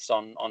analysts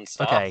on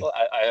staff. Okay.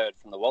 I heard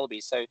from the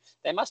Wallabies. So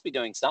they must be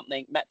doing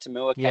something. Matt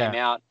Tamua came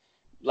out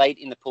late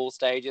in the pool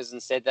stages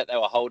and said that they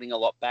were holding a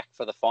lot back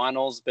for the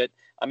finals, but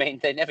I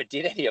mean, they never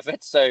did any of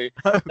it, so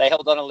they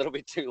held on a little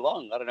bit too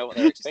long. I don't know what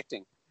they're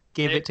expecting.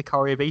 Give it to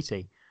Corey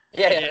Beattie.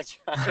 Yeah, that's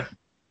right.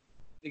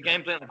 The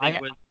game plan, I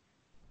think, was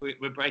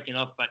we're breaking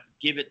off, but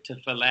give it to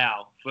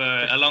Falau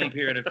for a long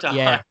period of time.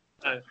 Yeah.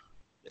 So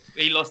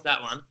he lost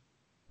that one.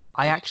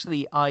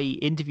 I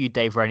interviewed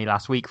Dave Rennie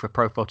last week for a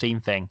Pro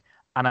 14 thing,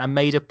 and I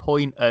made a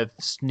point of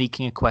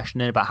sneaking a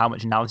question in about how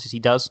much analysis he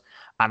does,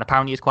 and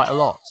apparently it's quite a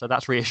lot, so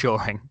that's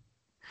reassuring.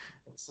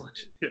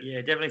 Excellent. Yeah,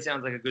 definitely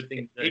sounds like a good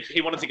thing to do.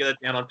 He wanted to get it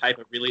down on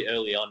paper really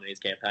early on in his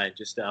campaign.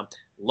 Just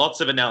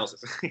lots of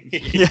analysis.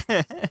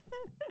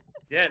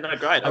 Yeah, no,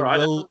 great. All right.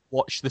 I will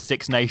watch the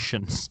Six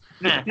Nations.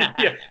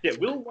 yeah,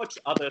 we'll watch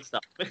other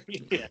stuff.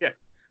 Yeah.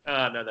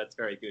 No, that's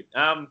very good.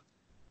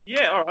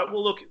 Yeah, all right.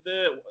 Well, look,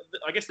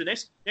 I guess the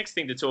next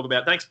thing to talk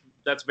about. Thanks.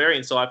 That's very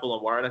insightful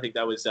on Warren. I think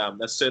that was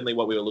that's certainly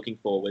what we were looking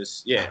for.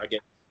 Was again,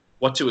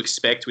 what to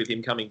expect with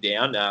him coming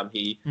down.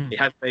 He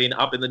has been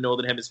up in the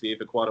Northern Hemisphere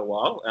for quite a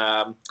while.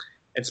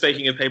 And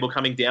speaking of people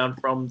coming down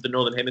from the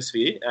Northern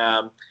Hemisphere,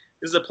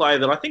 this is a player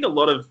that I think a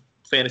lot of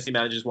fantasy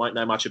managers won't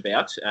know much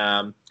about.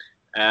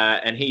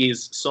 And he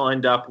is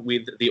signed up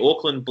with the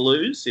Auckland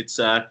Blues. It's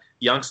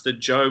youngster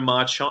Joe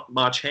Marchant.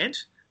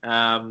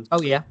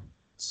 Oh yeah.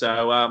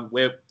 So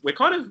we're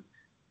kind of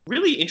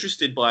really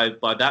interested by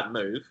that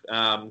move.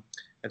 And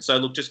so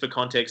look, just for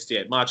context,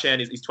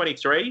 Marchant is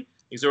 23.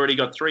 He's already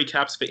got 3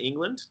 caps for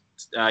England.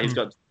 He's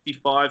got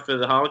 55 for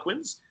the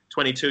Harlequins,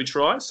 22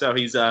 tries. So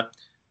he's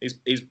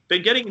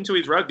been getting into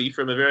his rugby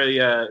from a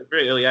very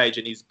early age,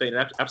 and he's been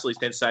an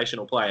absolutely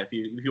sensational player. If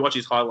you watch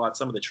his highlights,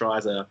 some of the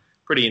tries are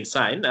pretty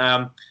insane.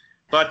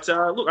 But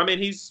look, I mean,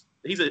 he's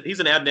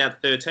an out and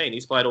out 13.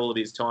 He's played all of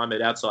his time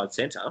at outside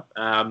centre.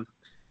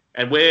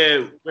 And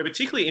we're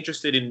particularly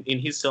interested in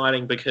his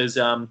signing because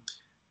I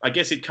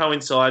guess it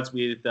coincides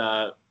with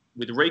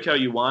Rico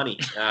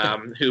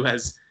Ioane, who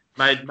has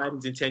made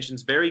his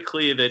intentions very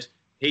clear that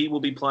he will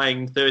be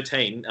playing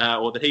 13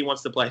 or that he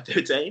wants to play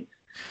 13.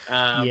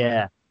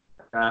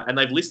 And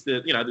they've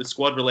listed, the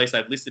squad release,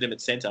 they've listed him at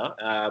centre.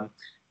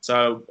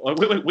 So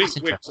That's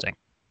interesting.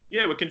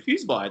 We're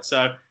confused by it.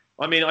 So,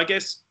 I mean, I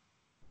guess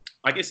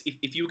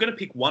if you were going to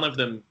pick one of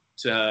them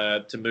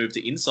to move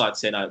to inside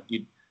centre,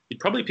 you'd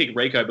probably pick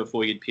Rico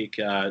before you'd pick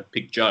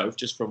Joe,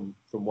 just from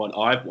what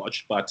I've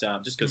watched, but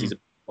just because he's a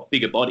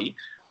bigger body.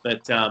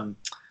 But I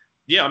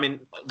mean,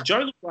 Joe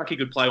looks like he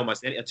could play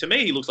almost any. To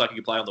me, he looks like he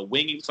could play on the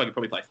wing. He looks like he could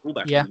probably play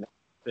fullback. Yeah.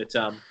 But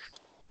sorry,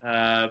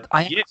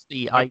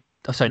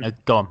 no,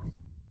 go on.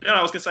 No,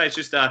 I was going to say it's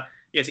just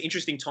it's an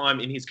interesting time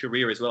in his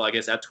career as well. I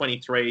guess at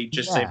 23,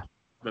 just seemed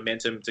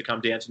momentum to come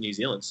down to New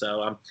Zealand.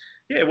 So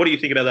what do you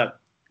think about that?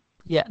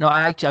 Yeah, no,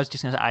 I was just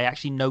going to say I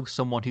actually know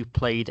someone who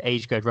played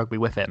age grade rugby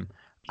with him.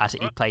 As he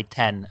played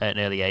 10 at an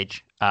early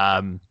age.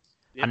 And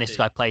this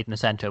guy played in the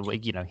centre.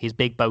 His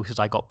big boast is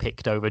I got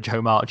picked over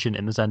Joe Marchant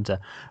in the centre.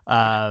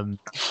 Nelson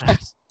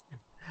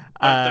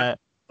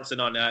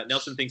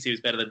thinks he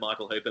was better than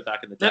Michael Hooper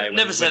back in the day.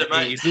 Never said it,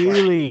 mate.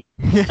 Really?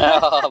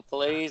 Oh,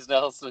 please,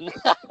 Nelson.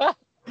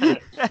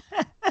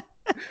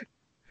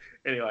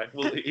 Anyway,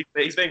 well,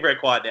 he's being very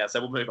quiet now, so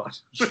we'll move on.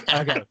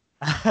 Okay.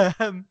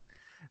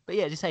 But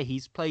yeah, just say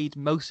he's played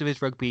most of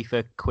his rugby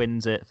for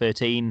Quins at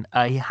 13.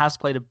 He has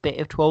played a bit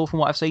of 12 from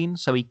what I've seen,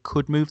 so he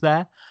could move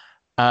there.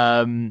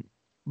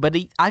 But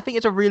I think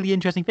it's a really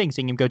interesting thing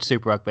seeing him go to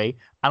Super Rugby,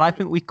 and I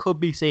think we could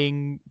be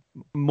seeing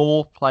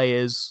more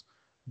players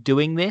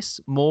doing this,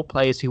 more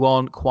players who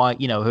aren't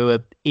quite, who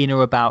are in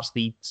or about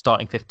the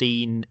starting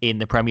 15 in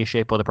the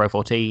Premiership or the Pro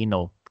 14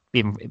 or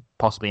even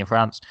possibly in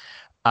France,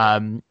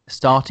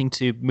 starting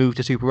to move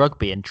to Super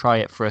Rugby and try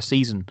it for a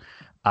season.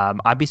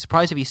 I'd be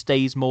surprised if he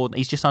stays more.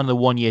 He's just signed a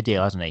 1-year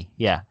deal, hasn't he?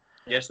 Yeah.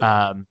 Yes.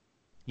 I'd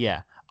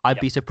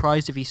be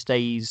surprised if he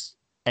stays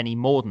any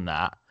more than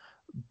that.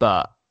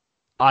 But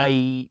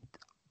I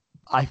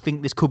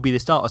think this could be the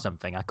start of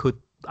something. I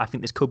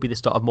think this could be the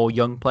start of more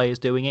young players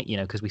doing it.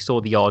 Because we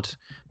saw the odd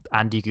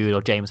Andy Gould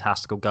or James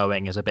Haskell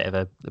going as a bit of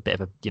a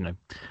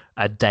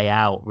a day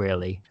out,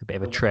 really, a bit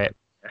of a trip.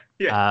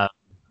 Yeah.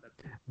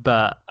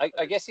 But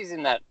I guess he's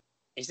in that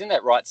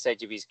right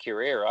stage of his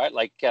career, right?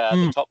 Like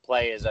the top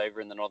players over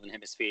in the Northern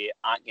Hemisphere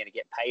aren't going to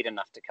get paid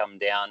enough to come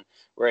down,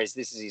 whereas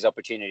this is his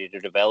opportunity to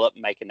develop,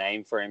 make a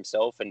name for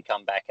himself, and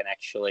come back and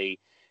actually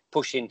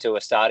push into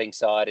a starting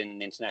side in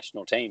an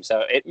international team.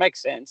 So it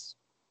makes sense.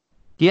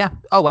 Yeah.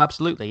 Oh,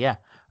 absolutely. Yeah.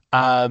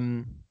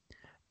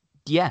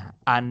 Yeah,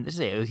 and this is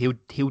it.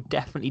 He'll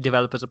definitely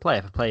develop as a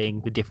player for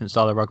playing the different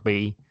style of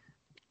rugby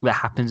that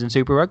happens in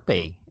Super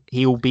Rugby.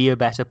 He'll be a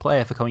better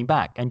player for coming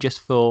back, and just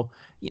for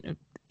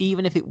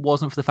even if it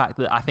wasn't for the fact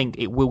that I think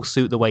it will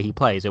suit the way he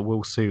plays, it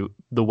will suit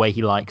the way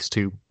he likes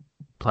to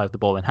play with the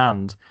ball in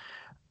hand.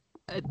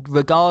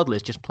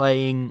 Regardless, just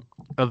playing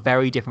a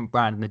very different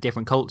brand and a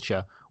different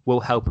culture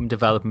will help him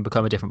develop and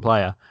become a different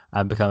player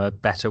and become a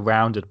better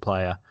rounded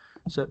player.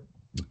 So,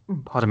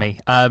 pardon me.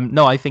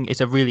 No, I think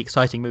it's a really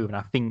exciting move, and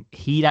I think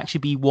he'd actually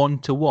be one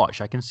to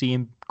watch. I can see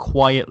him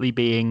quietly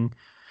being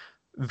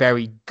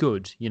very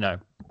good, Yeah.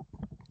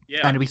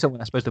 And it'll be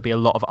someone I suppose there'll be a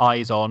lot of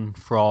eyes on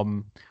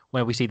from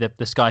when we see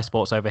the Sky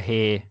Sports over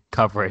here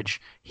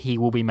coverage. He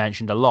will be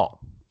mentioned a lot.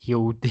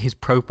 His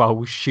profile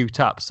will shoot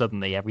up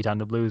suddenly every time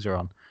the Blues are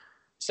on.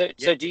 So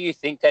do you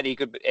think that he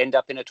could end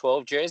up in a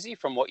 12 jersey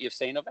from what you've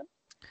seen of him?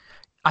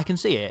 I can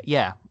see it.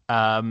 Yeah.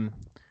 I mean,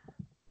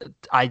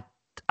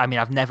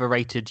 I've never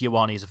rated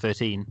Ioane as a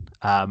 13.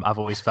 I've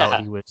always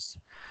felt he was.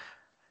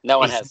 No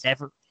one has.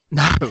 Never,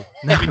 no,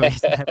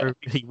 it's never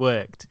really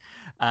worked.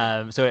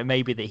 So it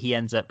may be that he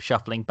ends up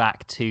shuffling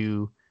back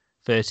to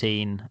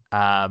 13.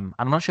 I'm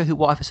not sure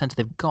what percentage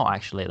they've got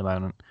actually at the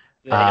moment.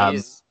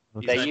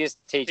 They use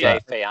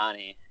TJ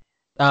Fiani.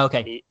 Oh,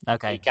 okay.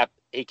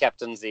 He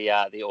captains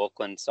the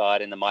Auckland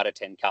side in the Mitre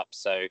 10 Cup,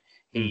 so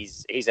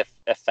he's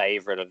a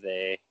favourite of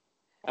their.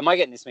 Am I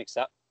getting this mixed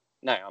up?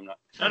 No, I'm not.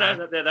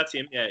 No, that's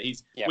him. Yeah,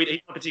 he's not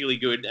particularly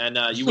good, and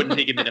you wouldn't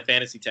pick him in a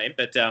fantasy team.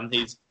 But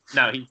he's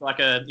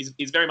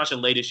very much a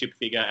leadership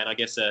figure, and I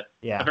guess a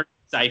very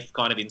safe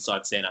kind of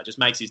inside centre. Just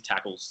makes his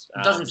tackles.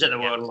 Doesn't set the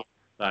world.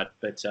 But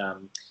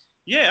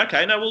yeah,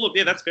 okay. No, well, look,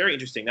 yeah, that's very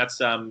interesting. That's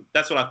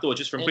what I thought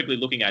just from quickly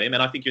looking at him,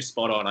 and I think you're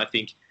spot on. I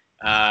think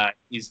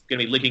he's going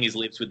to be licking his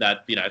lips with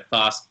that,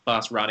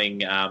 fast running,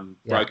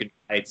 broken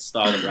gate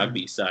style of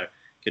rugby. So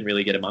can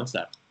really get amongst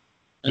that.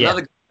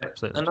 Another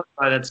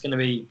guy that's going to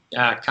be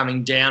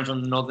coming down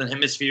from the Northern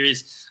Hemisphere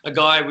is a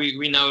guy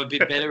we know a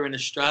bit better in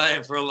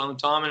Australia for a long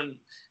time. And,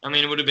 I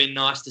mean, it would have been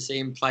nice to see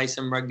him play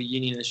some rugby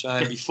union in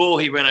Australia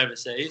before he went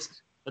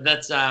overseas. But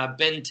that's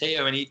Ben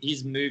Teo, and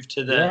he's moved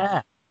to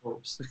the Corps.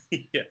 So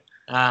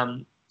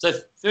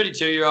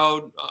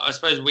 32-year-old, I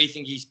suppose we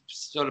think he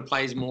sort of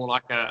plays more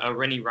like a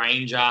Rennie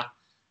Ranger.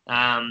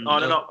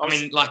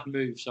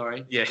 Move,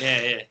 sorry.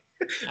 Yeah.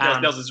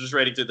 Nelson's just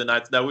reading through the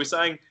notes. No, we're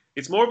saying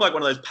it's more of like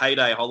one of those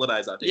payday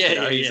holidays, I think.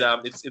 It's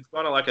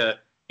kind of like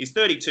he's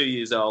 32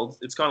 years old.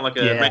 It's kind of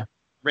like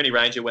Rennie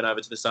Ranger went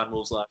over to the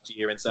Sunwolves last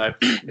year, and so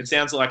it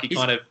sounds like he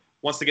kind of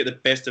wants to get the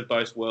best of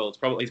both worlds.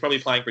 He's probably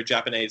playing for a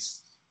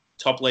Japanese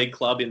top league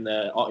club in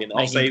the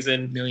off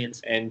season,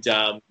 millions, and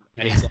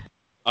he's like,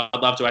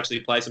 I'd love to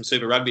actually play some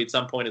Super Rugby at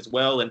some point as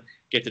well, and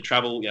get to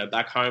travel,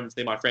 back home,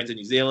 see my friends in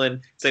New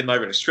Zealand, see them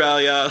over in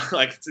Australia.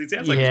 Like it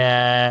sounds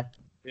like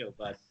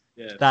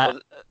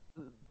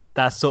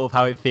that's sort of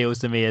how it feels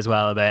to me as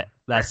well a bit.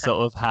 That's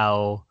sort of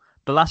how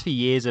the last few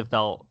years have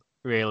felt,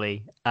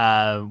 really,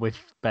 with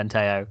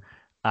Benteo.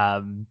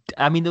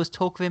 I mean, there was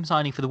talk of him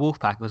signing for the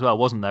Wolfpack as well,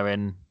 wasn't there,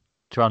 in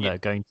Toronto,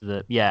 going to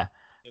the...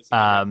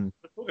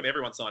 talk of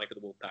everyone signing for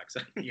the Wolfpack.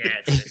 So.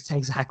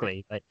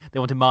 Exactly. Like, they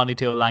wanted Manu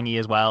Tuolangi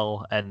as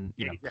well, and,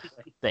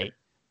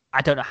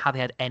 I don't know how they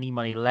had any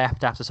money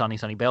left after signing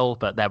Sonny Bill,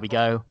 but there we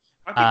go.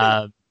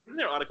 I think in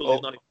their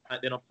article,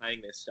 they're not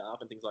paying their staff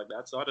and things like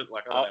that. So I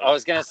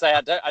was going to say,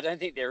 I don't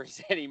think there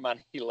is any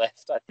money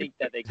left. I think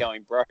that they're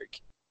going broke.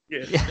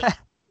 Yeah.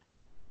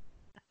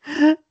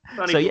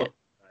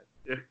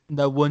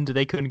 No wonder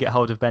they couldn't get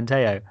hold of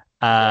Benteo.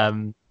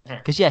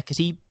 Because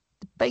he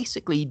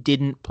basically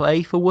didn't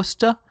play for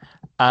Worcester.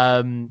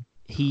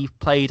 He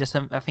played,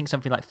 I think,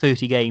 something like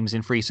 30 games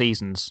in 3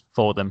 seasons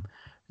for them.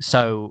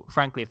 So,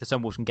 frankly, if the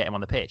Sunwolves can get him on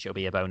the pitch, it'll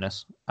be a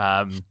bonus.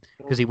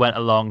 Because he went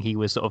along, he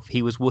was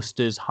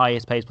Worcester's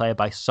highest paid player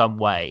by some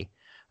way.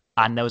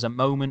 And there was a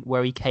moment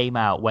where he came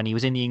out when he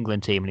was in the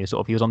England team, and he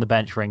was on the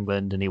bench for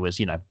England, and he was,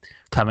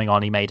 coming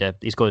on.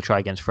 He scored a try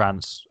against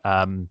France,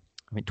 I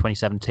think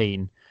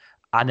 2017.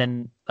 And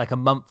then, like a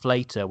month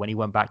later, when he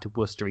went back to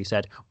Worcester, he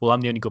said, "Well,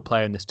 I'm the only good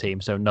player in this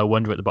team, so no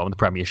wonder at the bottom of the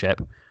Premiership."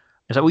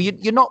 It's like, well,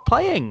 you're not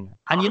playing,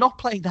 and you're not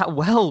playing that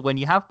well when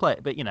you have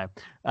played. But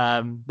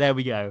there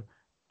we go.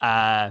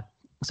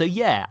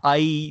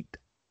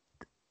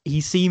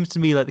 He seems to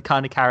me like the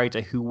kind of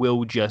character who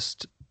will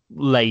just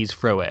laze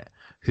through it,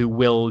 who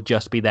will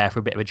just be there for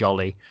a bit of a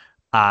jolly,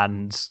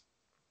 and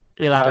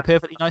he'll have a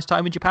perfectly nice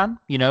time in Japan.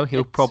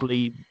 He'll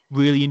probably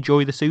really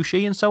enjoy the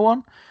sushi and so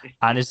on.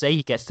 And as I say,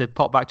 he gets to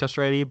pop back to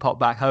Australia, pop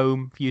back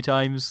home a few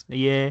times a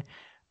year.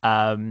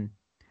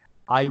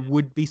 I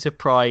would be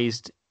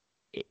surprised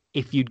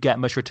if you'd get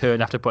much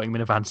return after putting him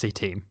in a fantasy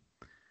team.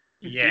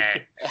 Yeah.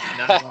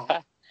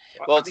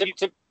 Well,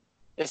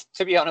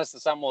 to be honest, the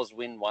Sunwolves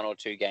win 1 or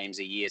 2 games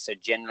a year, so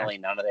generally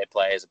none of their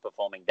players are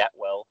performing that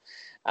well.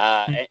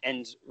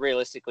 And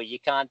realistically, you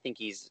can't think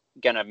he's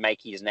going to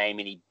make his name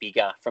any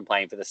bigger from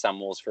playing for the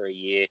Sunwolves for a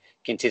year,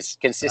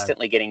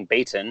 consistently getting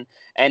beaten.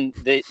 And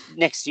the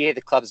next year,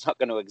 the club's not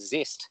going to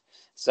exist.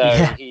 So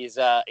he's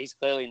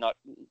clearly not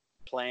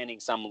planning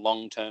some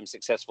long-term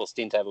successful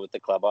stint over with the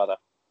club either.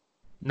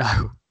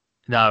 No,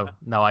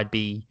 I'd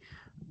be...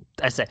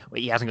 I say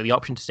he hasn't got the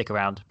option to stick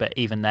around, but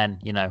even then,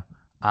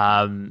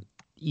 I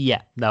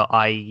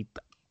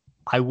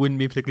wouldn't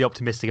be particularly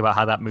optimistic about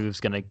how that move's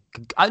going to...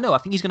 I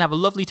think he's going to have a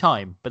lovely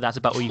time, but that's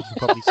about all you can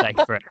probably say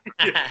for it.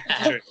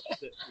 True.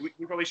 We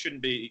probably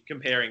shouldn't be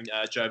comparing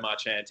Joe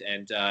Marchant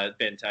and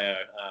Ben Teo.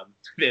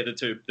 They're the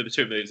two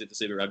moves into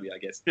Super Rugby, I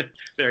guess.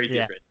 Very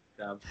different.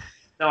 No,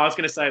 I was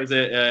going to say it was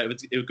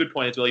a good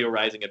point as well you're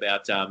raising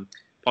about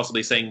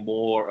possibly seeing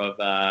more of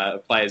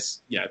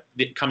players,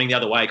 coming the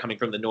other way, coming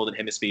from the Northern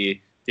Hemisphere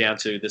down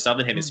to the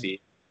Southern Hemisphere.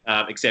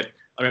 Except,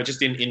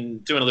 just in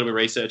doing a little bit of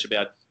research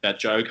about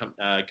Joe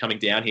coming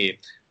down here,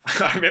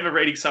 I remember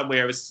reading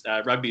somewhere, it was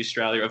Rugby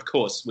Australia, of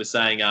course, was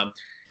saying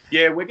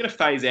yeah, we're going to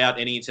phase out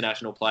any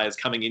international players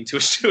coming into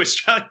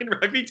Australian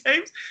rugby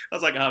teams. I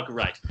was like, oh,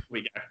 great. Here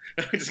we go.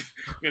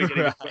 We're going to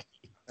get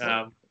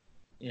it.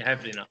 Yeah,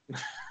 hopefully not.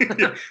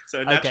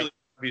 So naturally,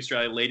 Rugby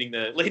Australia leading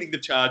the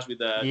charge with.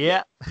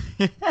 Yeah.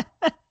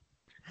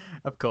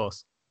 Of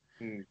course.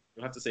 We'll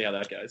have to see how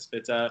that goes.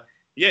 But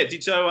yeah,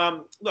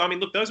 I mean,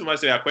 look, those were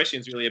most of our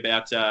questions really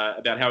about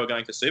how we're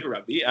going for Super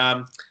Rugby.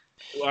 I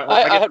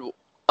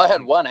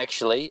had one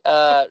actually,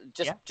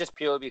 just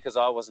purely because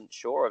I wasn't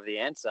sure of the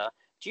answer.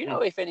 Do you know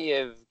if any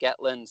of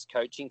Gatlin's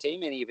coaching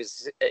team, any of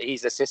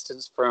his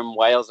assistants from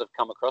Wales have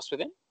come across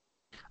with him?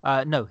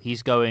 No,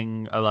 he's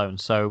going alone.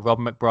 So Rob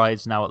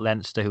McBride's now at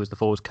Leinster, who was the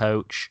forwards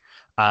coach.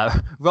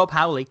 Rob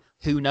Howley,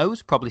 who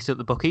knows, probably still at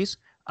the bookies.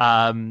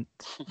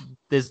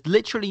 There's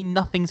literally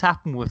nothing's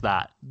happened with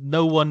that.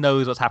 No one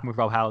knows what's happened with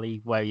Rob Howley,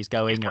 where he's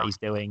going, what he's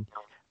doing.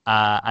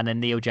 And then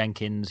Neil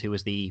Jenkins, who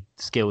was the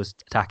skills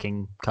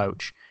attacking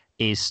coach,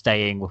 is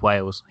staying with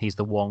Wales. He's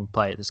the one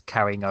player that's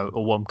carrying over,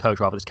 or one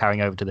coach rather, that's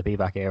carrying over to the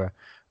PVAC era.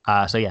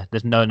 So yeah,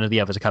 there's none of the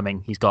others are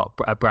coming. He's got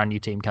a brand new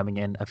team coming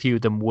in. A few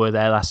of them were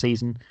there last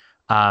season.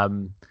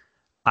 And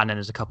then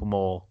there's a couple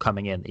more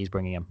coming in that he's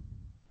bringing in.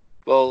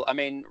 Well, I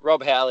mean,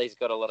 Rob Howley's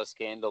got a lot of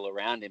scandal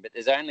around him, but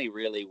there's only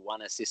really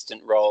one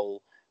assistant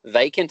role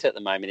vacant at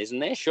the moment, isn't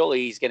there?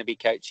 Surely he's going to be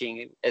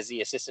coaching as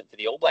the assistant for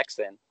the All Blacks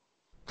then.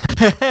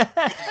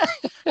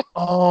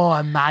 Oh,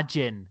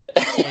 imagine.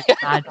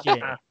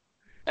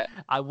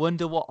 I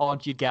wonder what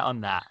odds you'd get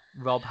on that.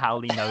 Rob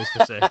Howley knows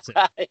for certain.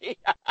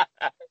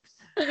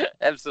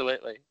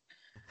 Absolutely.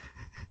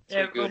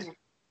 Yeah, good.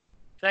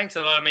 Thanks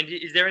a lot. I mean,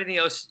 is there anything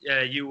else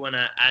you want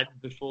to add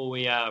before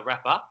we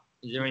wrap up?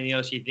 Is there anything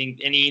else you think,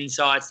 any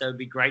insights that would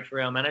be great for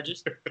our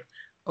managers?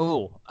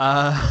 Good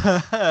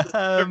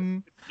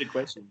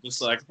question.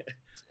 Just like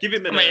give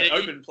him an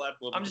open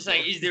platform. I'm just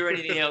saying, is there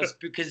anything else?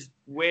 Because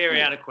we're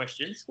out of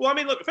questions. Well, I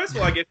mean, look. First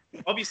of all, I guess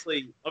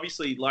obviously,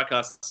 like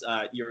us,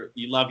 you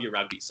love your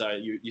rugby, so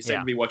you seem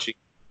to be watching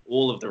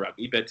all of the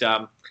rugby. But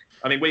I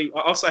mean,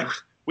 I'll say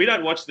we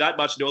don't watch that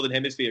much Northern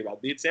Hemisphere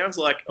rugby. It sounds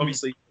like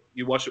obviously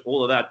you watch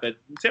all of that, but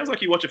it sounds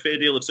like you watch a fair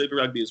deal of Super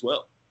Rugby as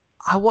well.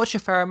 I watch a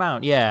fair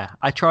amount, yeah.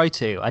 I try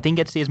to. I didn't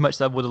get to see as much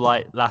as I would have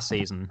liked last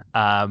season,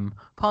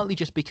 partly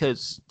just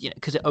because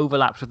it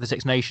overlaps with the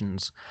Six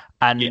Nations.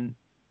 And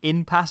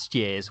in past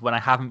years, when I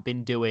haven't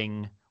been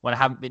doing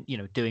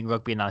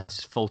rugby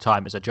analysis full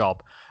time as a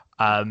job,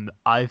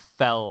 I've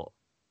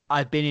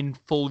been in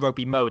full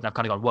rugby mode, and I've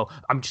kind of gone, well,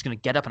 I'm just going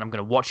to get up and I'm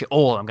going to watch it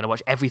all. I'm going to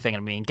watch everything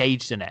and be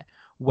engaged in it.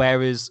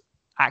 Whereas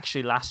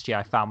actually last year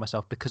I found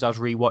myself, because I was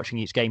rewatching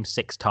each game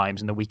 6 times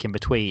in the week in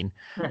between,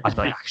 I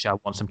thought actually I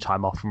want some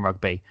time off from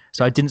rugby.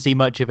 So I didn't see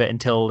much of it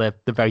until the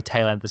very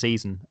tail end of the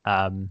season.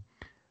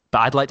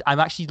 But I'm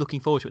actually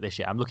looking forward to it this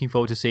year. I'm looking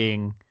forward to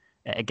seeing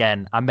it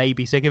again. I may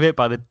be sick of it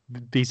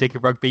be sick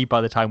of rugby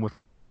by the time we're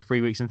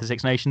 3 weeks into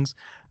Six Nations.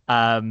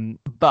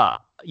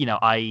 But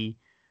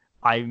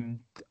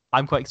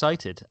I'm quite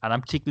excited, and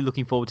I'm particularly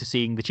looking forward to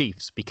seeing the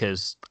Chiefs,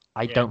 because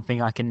I don't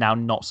think I can now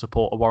not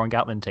support a Warren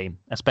Gatland team,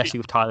 especially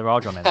with Tyler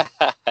Raj on it.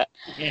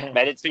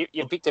 Mate,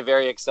 you picked a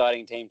very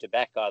exciting team to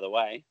back either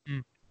way.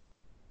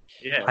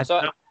 Yeah.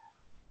 So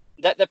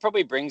that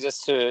probably brings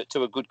us to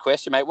a good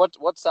question, mate.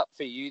 What's up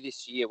for you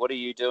this year? What are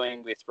you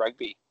doing with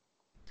rugby?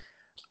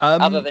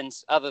 Other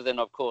than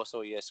of course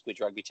all your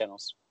Squidge rugby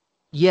channels.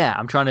 Yeah,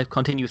 I'm trying to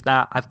continue with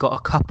that. I've got a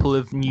couple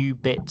of new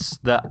bits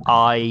that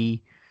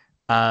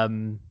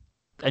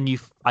new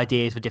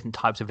ideas for different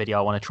types of video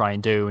I want to try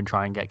and do and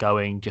try and get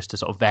going, just to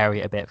sort of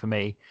vary it a bit for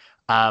me.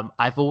 I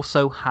don't know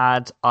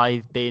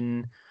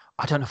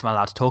if I'm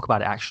allowed to talk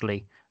about it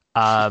actually,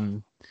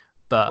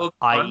 but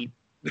I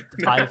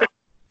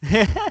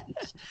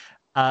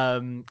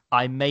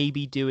may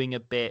be doing a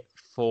bit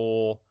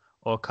or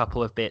a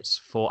couple of bits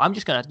for, I'm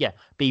just going to,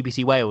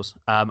 BBC Wales.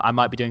 I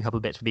might be doing a couple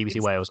of bits for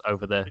BBC Wales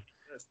over the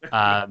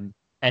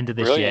end of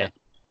this year.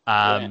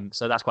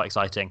 So that's quite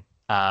exciting.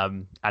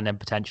 And then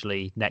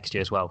potentially next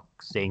year as well,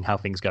 seeing how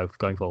things go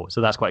going forward.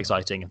 So that's quite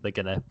exciting if they're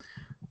gonna,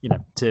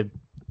 to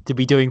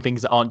be doing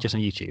things that aren't just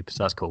on YouTube.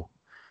 So that's cool.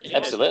 Yeah,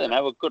 absolutely,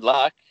 mate. Well, good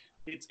luck.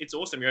 It's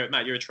awesome, you're a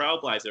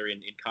trailblazer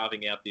in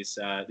carving out this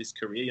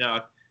career.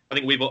 I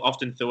think we've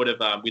often thought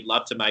of we'd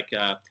love to make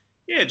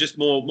just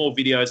more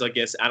videos, I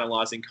guess,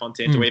 analyzing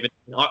content, or even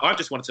I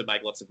just wanted to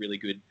make lots of really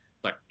good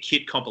like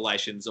hit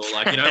compilations, or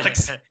like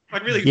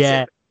like really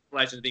good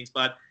compilation things,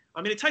 but.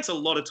 I mean, it takes a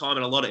lot of time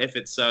and a lot of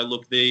effort. So,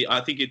 look, I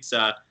think it's,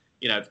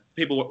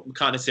 people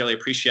can't necessarily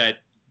appreciate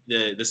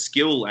the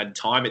skill and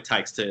time it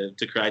takes to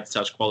create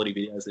such quality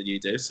videos that you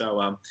do.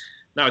 So,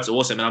 no, it's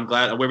awesome. And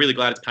we're really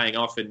glad it's paying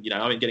off. And,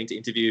 I've been getting to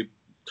interview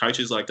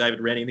coaches like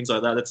David Rennie and things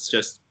like that. That's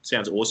just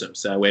sounds awesome.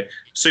 So we're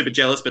super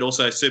jealous, but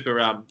also super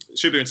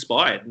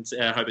inspired. And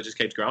I hope it just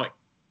keeps growing.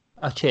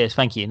 Oh, cheers.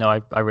 Thank you.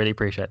 No, I really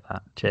appreciate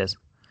that. Cheers.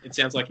 It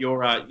sounds like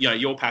your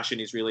passion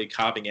is really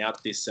carving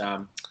out this,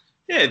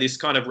 this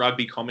kind of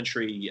rugby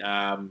commentary,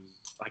 I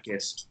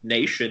guess,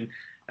 niche. And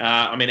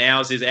I mean,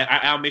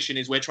 our mission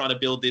is we're trying to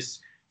build this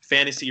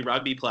fantasy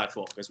rugby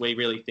platform, because we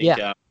really think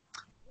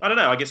I don't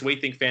know. I guess we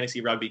think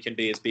fantasy rugby can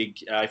be as big,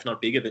 if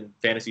not bigger, than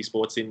fantasy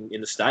sports in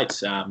the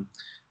States.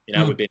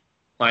 We've been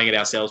playing it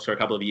ourselves for a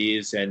couple of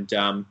years, and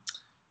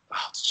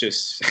it's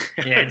just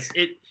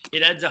it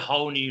adds a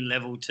whole new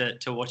level to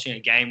watching a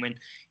game when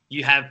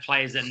you have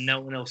players that no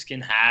one else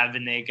can have,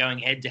 and they're going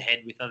head to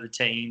head with other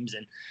teams.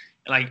 And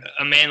like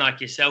a man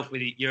like yourself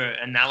with your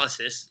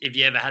analysis, if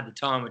you ever had the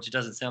time, which it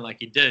doesn't sound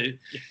like you do,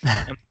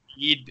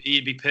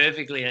 you'd be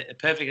perfectly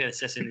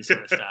assessing this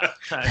sort of stuff.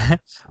 So.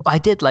 I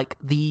did, like,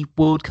 the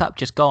World Cup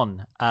just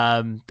gone.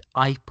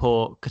 I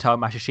put Kotaro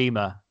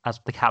Mashishima as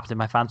the captain of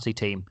my fantasy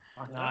team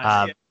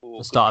at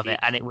the start of it,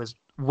 and it was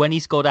when he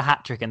scored a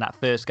hat-trick in that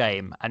first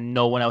game and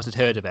no one else had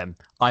heard of him,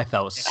 I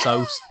felt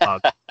so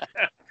smug.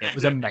 It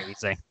was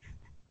amazing.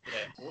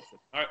 Yeah, awesome.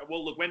 All right,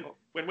 well, look, when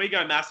we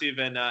go massive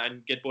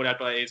and get bought out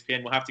by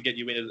ESPN, we'll have to get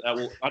you in. I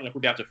don't know if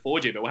we'll be able to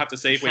afford you, but we'll have to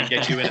see if we can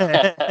get you in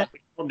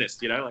on this,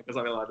 like or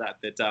something like that.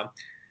 But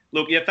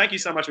look, thank you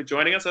so much for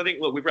joining us. I think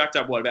we've wrapped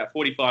up about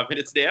 45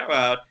 minutes now.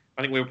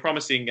 I think we were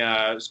promising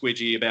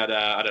Squidgy about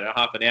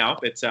half an hour,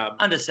 but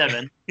under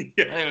 7. I think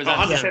it was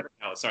under 7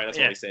 hours. Sorry, that's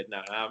what we said.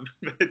 No,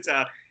 but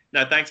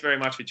no, thanks very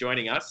much for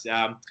joining us.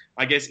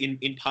 I guess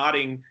in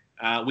parting,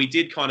 we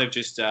did kind of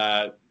just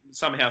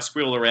somehow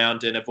squirrel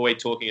around and avoid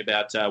talking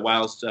about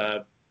Wales,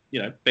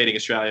 beating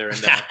Australia in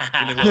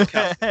the World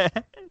Cup.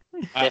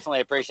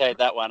 Definitely appreciate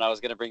that one. I was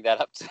going to bring that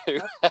up too.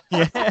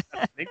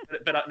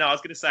 But no, I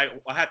was going to say,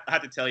 I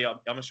had to tell you,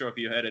 I'm not sure if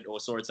you heard it or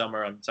saw it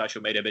somewhere on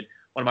social media, but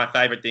one of my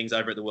favourite things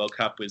over at the World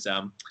Cup was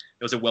there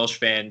was a Welsh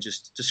fan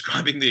just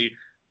describing the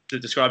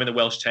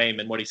Welsh team,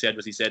 and what he said,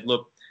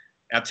 look,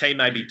 our team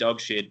may be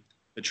dog shit,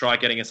 but try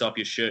getting us off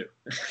your shoe.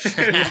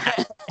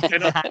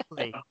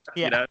 Exactly.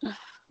 Yeah.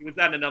 It was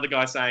that and another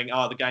guy saying,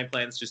 the game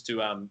plan's just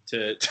to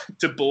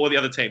bore the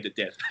other team to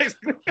death.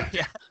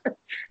 Yeah.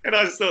 And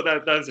I just thought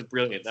that was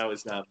brilliant. That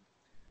was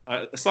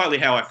slightly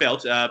how I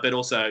felt, but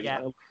also...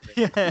 Yeah.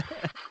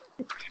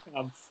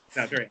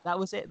 That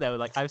was it, though.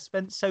 Like, I've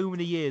spent so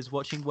many years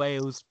watching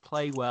Wales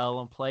play well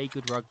and play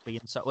good rugby,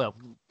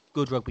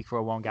 good rugby for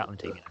a Warren Gatland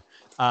team,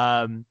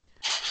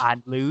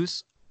 and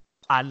lose.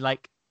 And,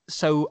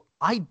 so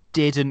I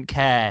didn't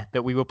care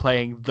that we were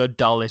playing the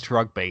dullest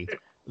rugby.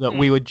 That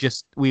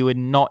we were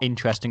not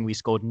interesting. We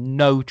scored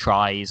no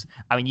tries.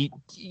 I mean,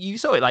 you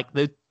saw it, like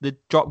the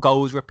drop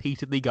goals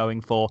repeatedly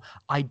going for.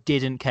 I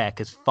didn't care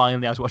because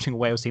finally I was watching a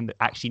Wales team that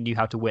actually knew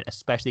how to win,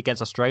 especially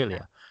against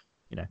Australia.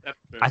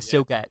 I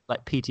still get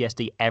like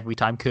PTSD every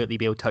time Kurtley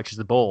Beale touches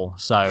the ball.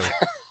 So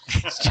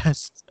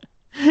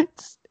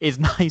it's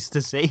nice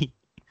to see.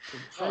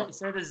 So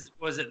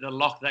was it the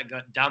lock that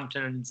got dumped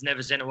and it's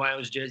never sent a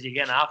Wales jersey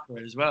again after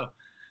it as well?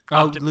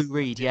 Lou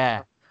Reed,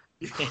 yeah.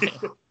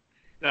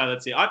 No,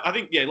 that's it. I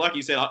think, like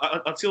you said,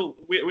 until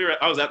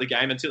I was at the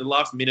game, until the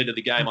last minute of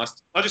the game, I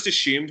just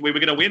assumed we were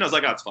going to win. I was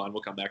like, it's fine,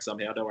 we'll come back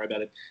somehow, don't worry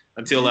about it.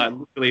 Until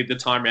literally the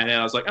time ran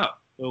out, I was like,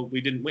 well,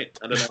 we didn't win.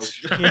 I don't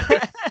know.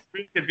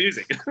 Really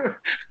confusing.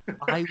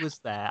 I was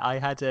there. I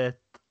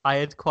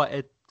had quite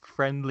a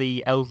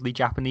friendly elderly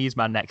Japanese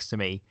man next to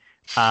me,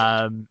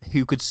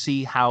 who could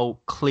see how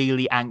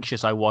clearly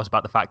anxious I was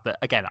about the fact that,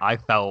 again, I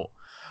felt,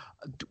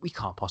 we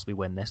can't possibly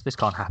win this. This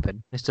can't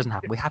happen. This doesn't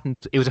happen. We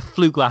haven't. It was a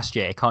fluke last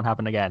year. It can't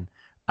happen again.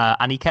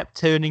 And he kept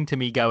turning to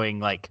me, going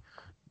like,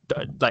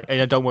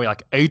 don't worry,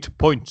 8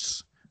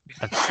 points,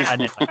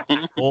 and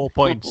then 4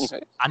 points,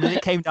 and then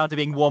it came down to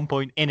being 1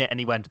 point in it, and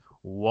he went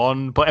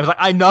 1 point. I was like,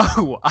 I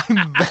know.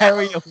 I'm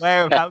very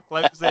aware of how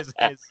close this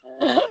is.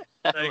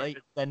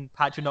 Then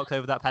Patrick knocked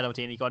over that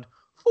penalty, and he got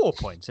 4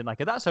 points, and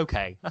that's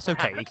okay. That's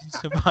okay. You can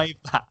survive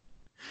that.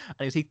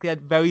 And he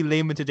had very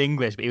limited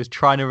English, but he was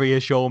trying to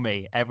reassure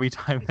me every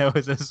time there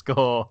was a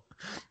score,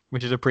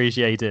 which is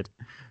appreciated.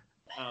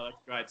 Oh,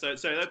 that's great.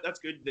 So that's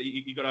good that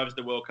you got over to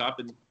the World Cup.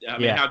 And how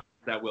good was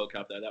that World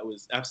Cup, though? That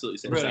was absolutely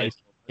sensational. Brilliant.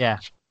 Yeah.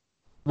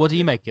 What do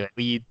you make of it?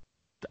 Were you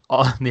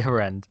on the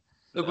other end?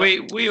 Look,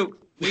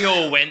 we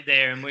all went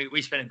there and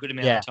we spent a good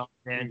amount of time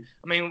there. And,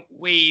 I mean,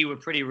 we were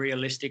pretty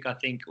realistic, I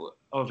think,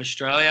 of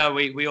Australia.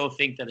 We all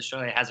think that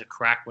Australia has a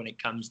crack when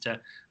it comes to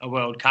a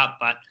World Cup,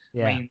 but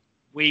I mean,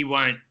 we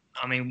won't.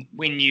 I mean,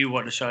 we knew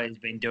what Australia's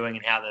been doing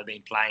and how they've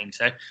been playing.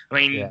 So, I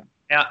mean,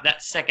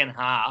 that second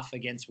half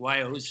against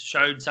Wales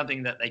showed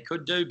something that they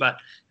could do, but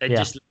they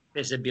just lacked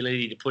this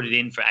ability to put it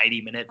in for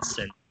 80 minutes.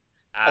 And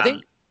I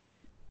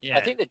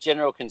think the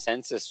general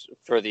consensus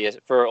for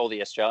all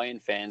the Australian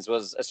fans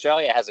was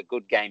Australia has a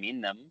good game in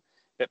them,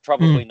 but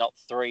probably not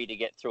 3 to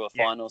get through a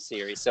final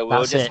series. So we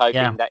were just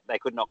hoping that they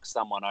could knock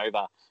someone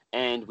over,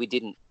 and we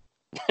didn't.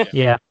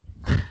 Yeah.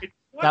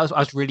 I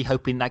was really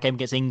hoping that game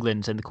against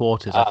England in the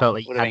quarters. I felt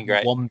like you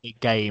had one big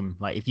game.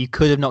 Like, if you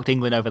could have knocked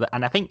England over,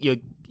 and I think you're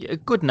a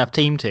good enough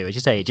team to, as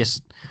you say.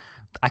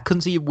 I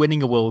couldn't see you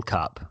winning a World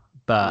Cup,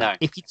 but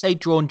if you'd say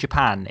drawn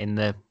Japan in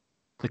the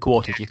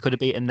quarters, you could have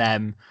beaten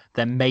them.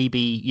 Then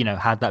maybe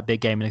had that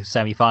big game in the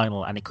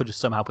semi-final, and it could have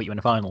somehow put you in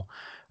a final.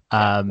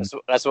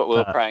 That's what we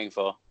were praying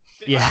for.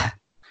 Yeah,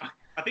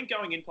 I think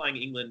going in playing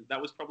England,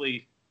 that was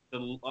probably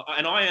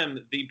and I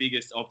am the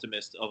biggest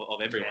optimist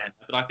of everyone,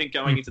 but I think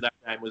going into that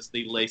game was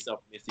the least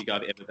optimistic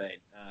I've ever been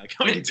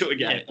going into a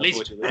game. Yeah,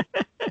 unfortunately,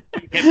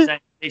 he kept saying,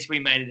 at least we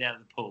made it out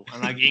of the pool,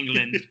 unlike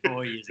England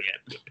 4 years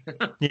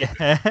ago.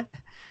 Yeah.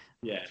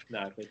 yeah,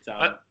 no,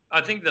 but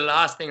I think the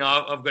last thing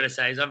I've got to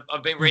say is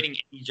I've been reading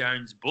Eddie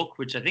Jones' book,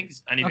 which I think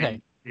has only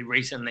been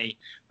recently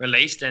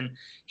released, and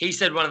he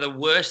said one of the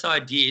worst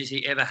ideas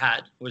he ever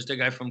had was to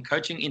go from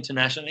coaching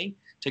internationally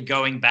to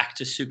going back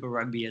to Super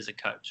Rugby as a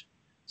coach.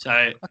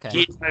 So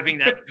he's hoping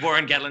that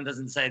Warren Gatland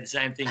doesn't say the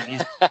same thing.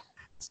 Oh,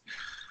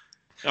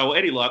 well,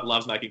 Eddie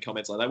loves making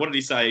comments like that. What did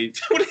he say?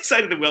 What did he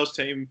say to the Welsh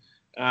team?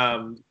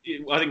 I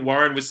think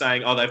Warren was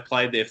saying, "Oh, they've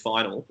played their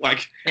final."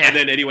 And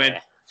then Eddie went,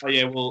 "Oh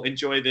yeah, well,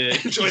 enjoy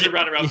the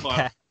runner-up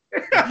final."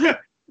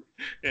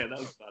 Yeah, that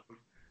was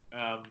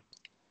fun.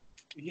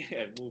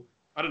 Yeah, well,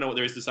 I don't know what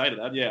there is to say to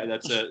that. Yeah,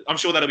 that's. I'm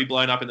sure that'll be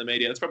blown up in the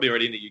media. It's probably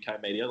already in the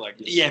UK media.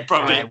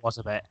 Probably it was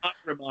a bit.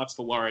 Remarks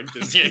for Warren.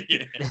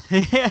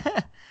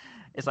 Yeah.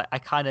 It's like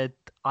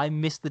I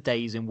miss the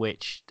days in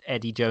which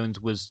Eddie Jones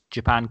was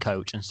Japan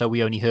coach, and so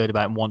we only heard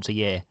about him once a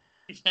year.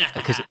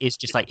 Because it's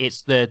just like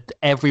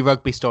every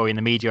rugby story in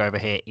the media over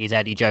here is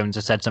Eddie Jones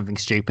has said something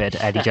stupid.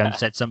 Eddie Jones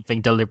said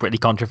something deliberately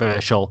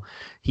controversial.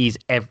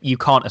 You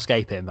can't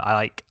escape him.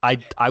 I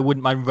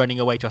wouldn't mind running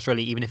away to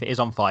Australia even if it is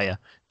on fire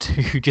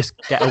to just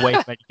get away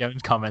from Eddie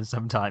Jones' comments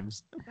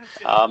sometimes.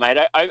 Oh mate,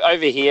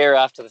 over here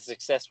after the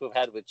success we've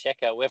had with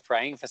Checker, we're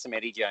praying for some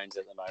Eddie Jones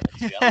at the moment.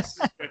 To be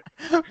honest.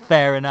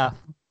 Fair enough.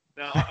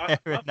 No, I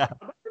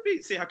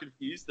see how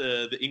confused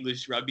the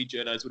English rugby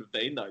journos would have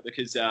been though,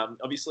 because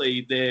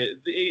obviously the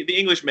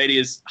English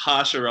media is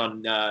harsher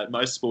on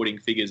most sporting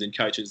figures and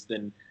coaches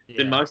than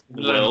most in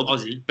the world.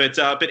 Aussie. But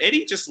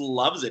Eddie just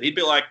loves it. He'd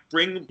be like,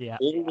 "Bring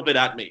all of it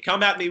at me.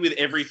 Come at me with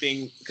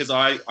everything, because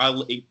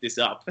I'll eat this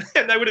up."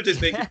 And they would have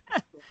just been,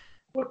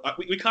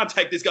 "We can't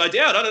take this guy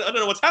down. I don't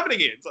know what's happening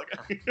here." It's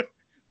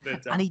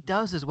like, and he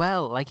does as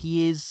well. Like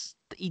he's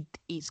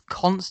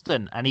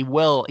constant, and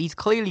he's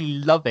clearly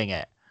loving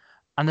it.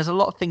 And there's a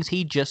lot of things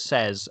he just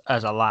says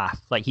as a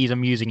laugh, like he's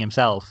amusing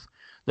himself,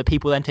 that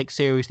people then take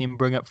seriously and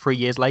bring up 3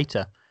 years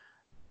later.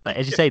 Like,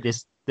 as you say,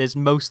 there's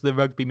most of the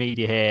rugby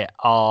media here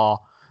are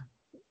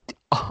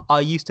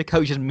used to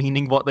coaches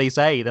meaning what they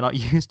say. They're not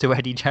used to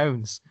Eddie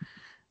Jones.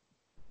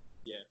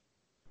 Yeah.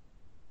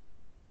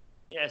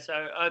 Yeah,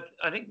 so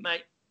I think,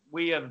 mate,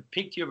 we have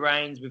picked your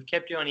brains. We've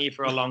kept you on here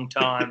for a long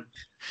time.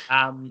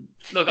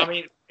 Look, I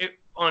mean,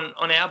 on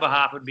our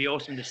behalf, it would be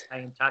awesome to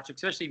stay in touch,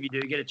 especially if you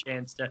do get a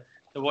chance to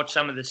watch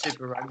some of the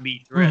Super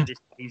Rugby throughout this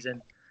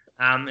season,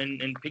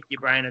 and pick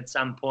your brain at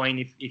some point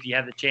if you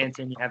have the chance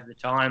and you have the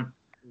time,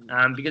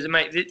 because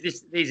mate,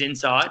 these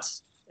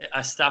insights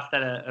are stuff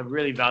that are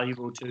really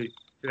valuable to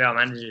our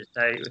managers.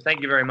 So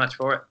thank you very much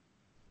for it.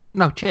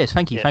 No, cheers.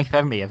 Thank you. Yeah. Thank you for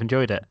having me. I've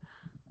enjoyed it.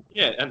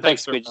 Yeah, and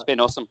thanks Squidge. It's been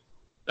awesome.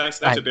 Thanks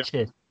for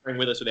being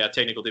with us with our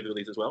technical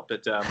difficulties as well.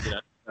 But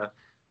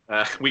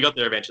we got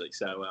there eventually.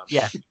 So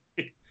yeah.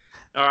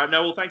 All right.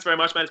 No, well, thanks very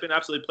much, mate. It's been an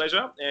absolute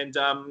pleasure, and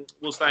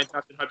we'll stay in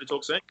touch and hope to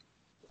talk soon.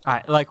 All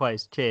right.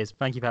 Likewise. Cheers.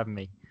 Thank you for having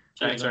me.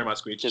 Thanks very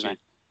much, Squidge. Cheers, mate.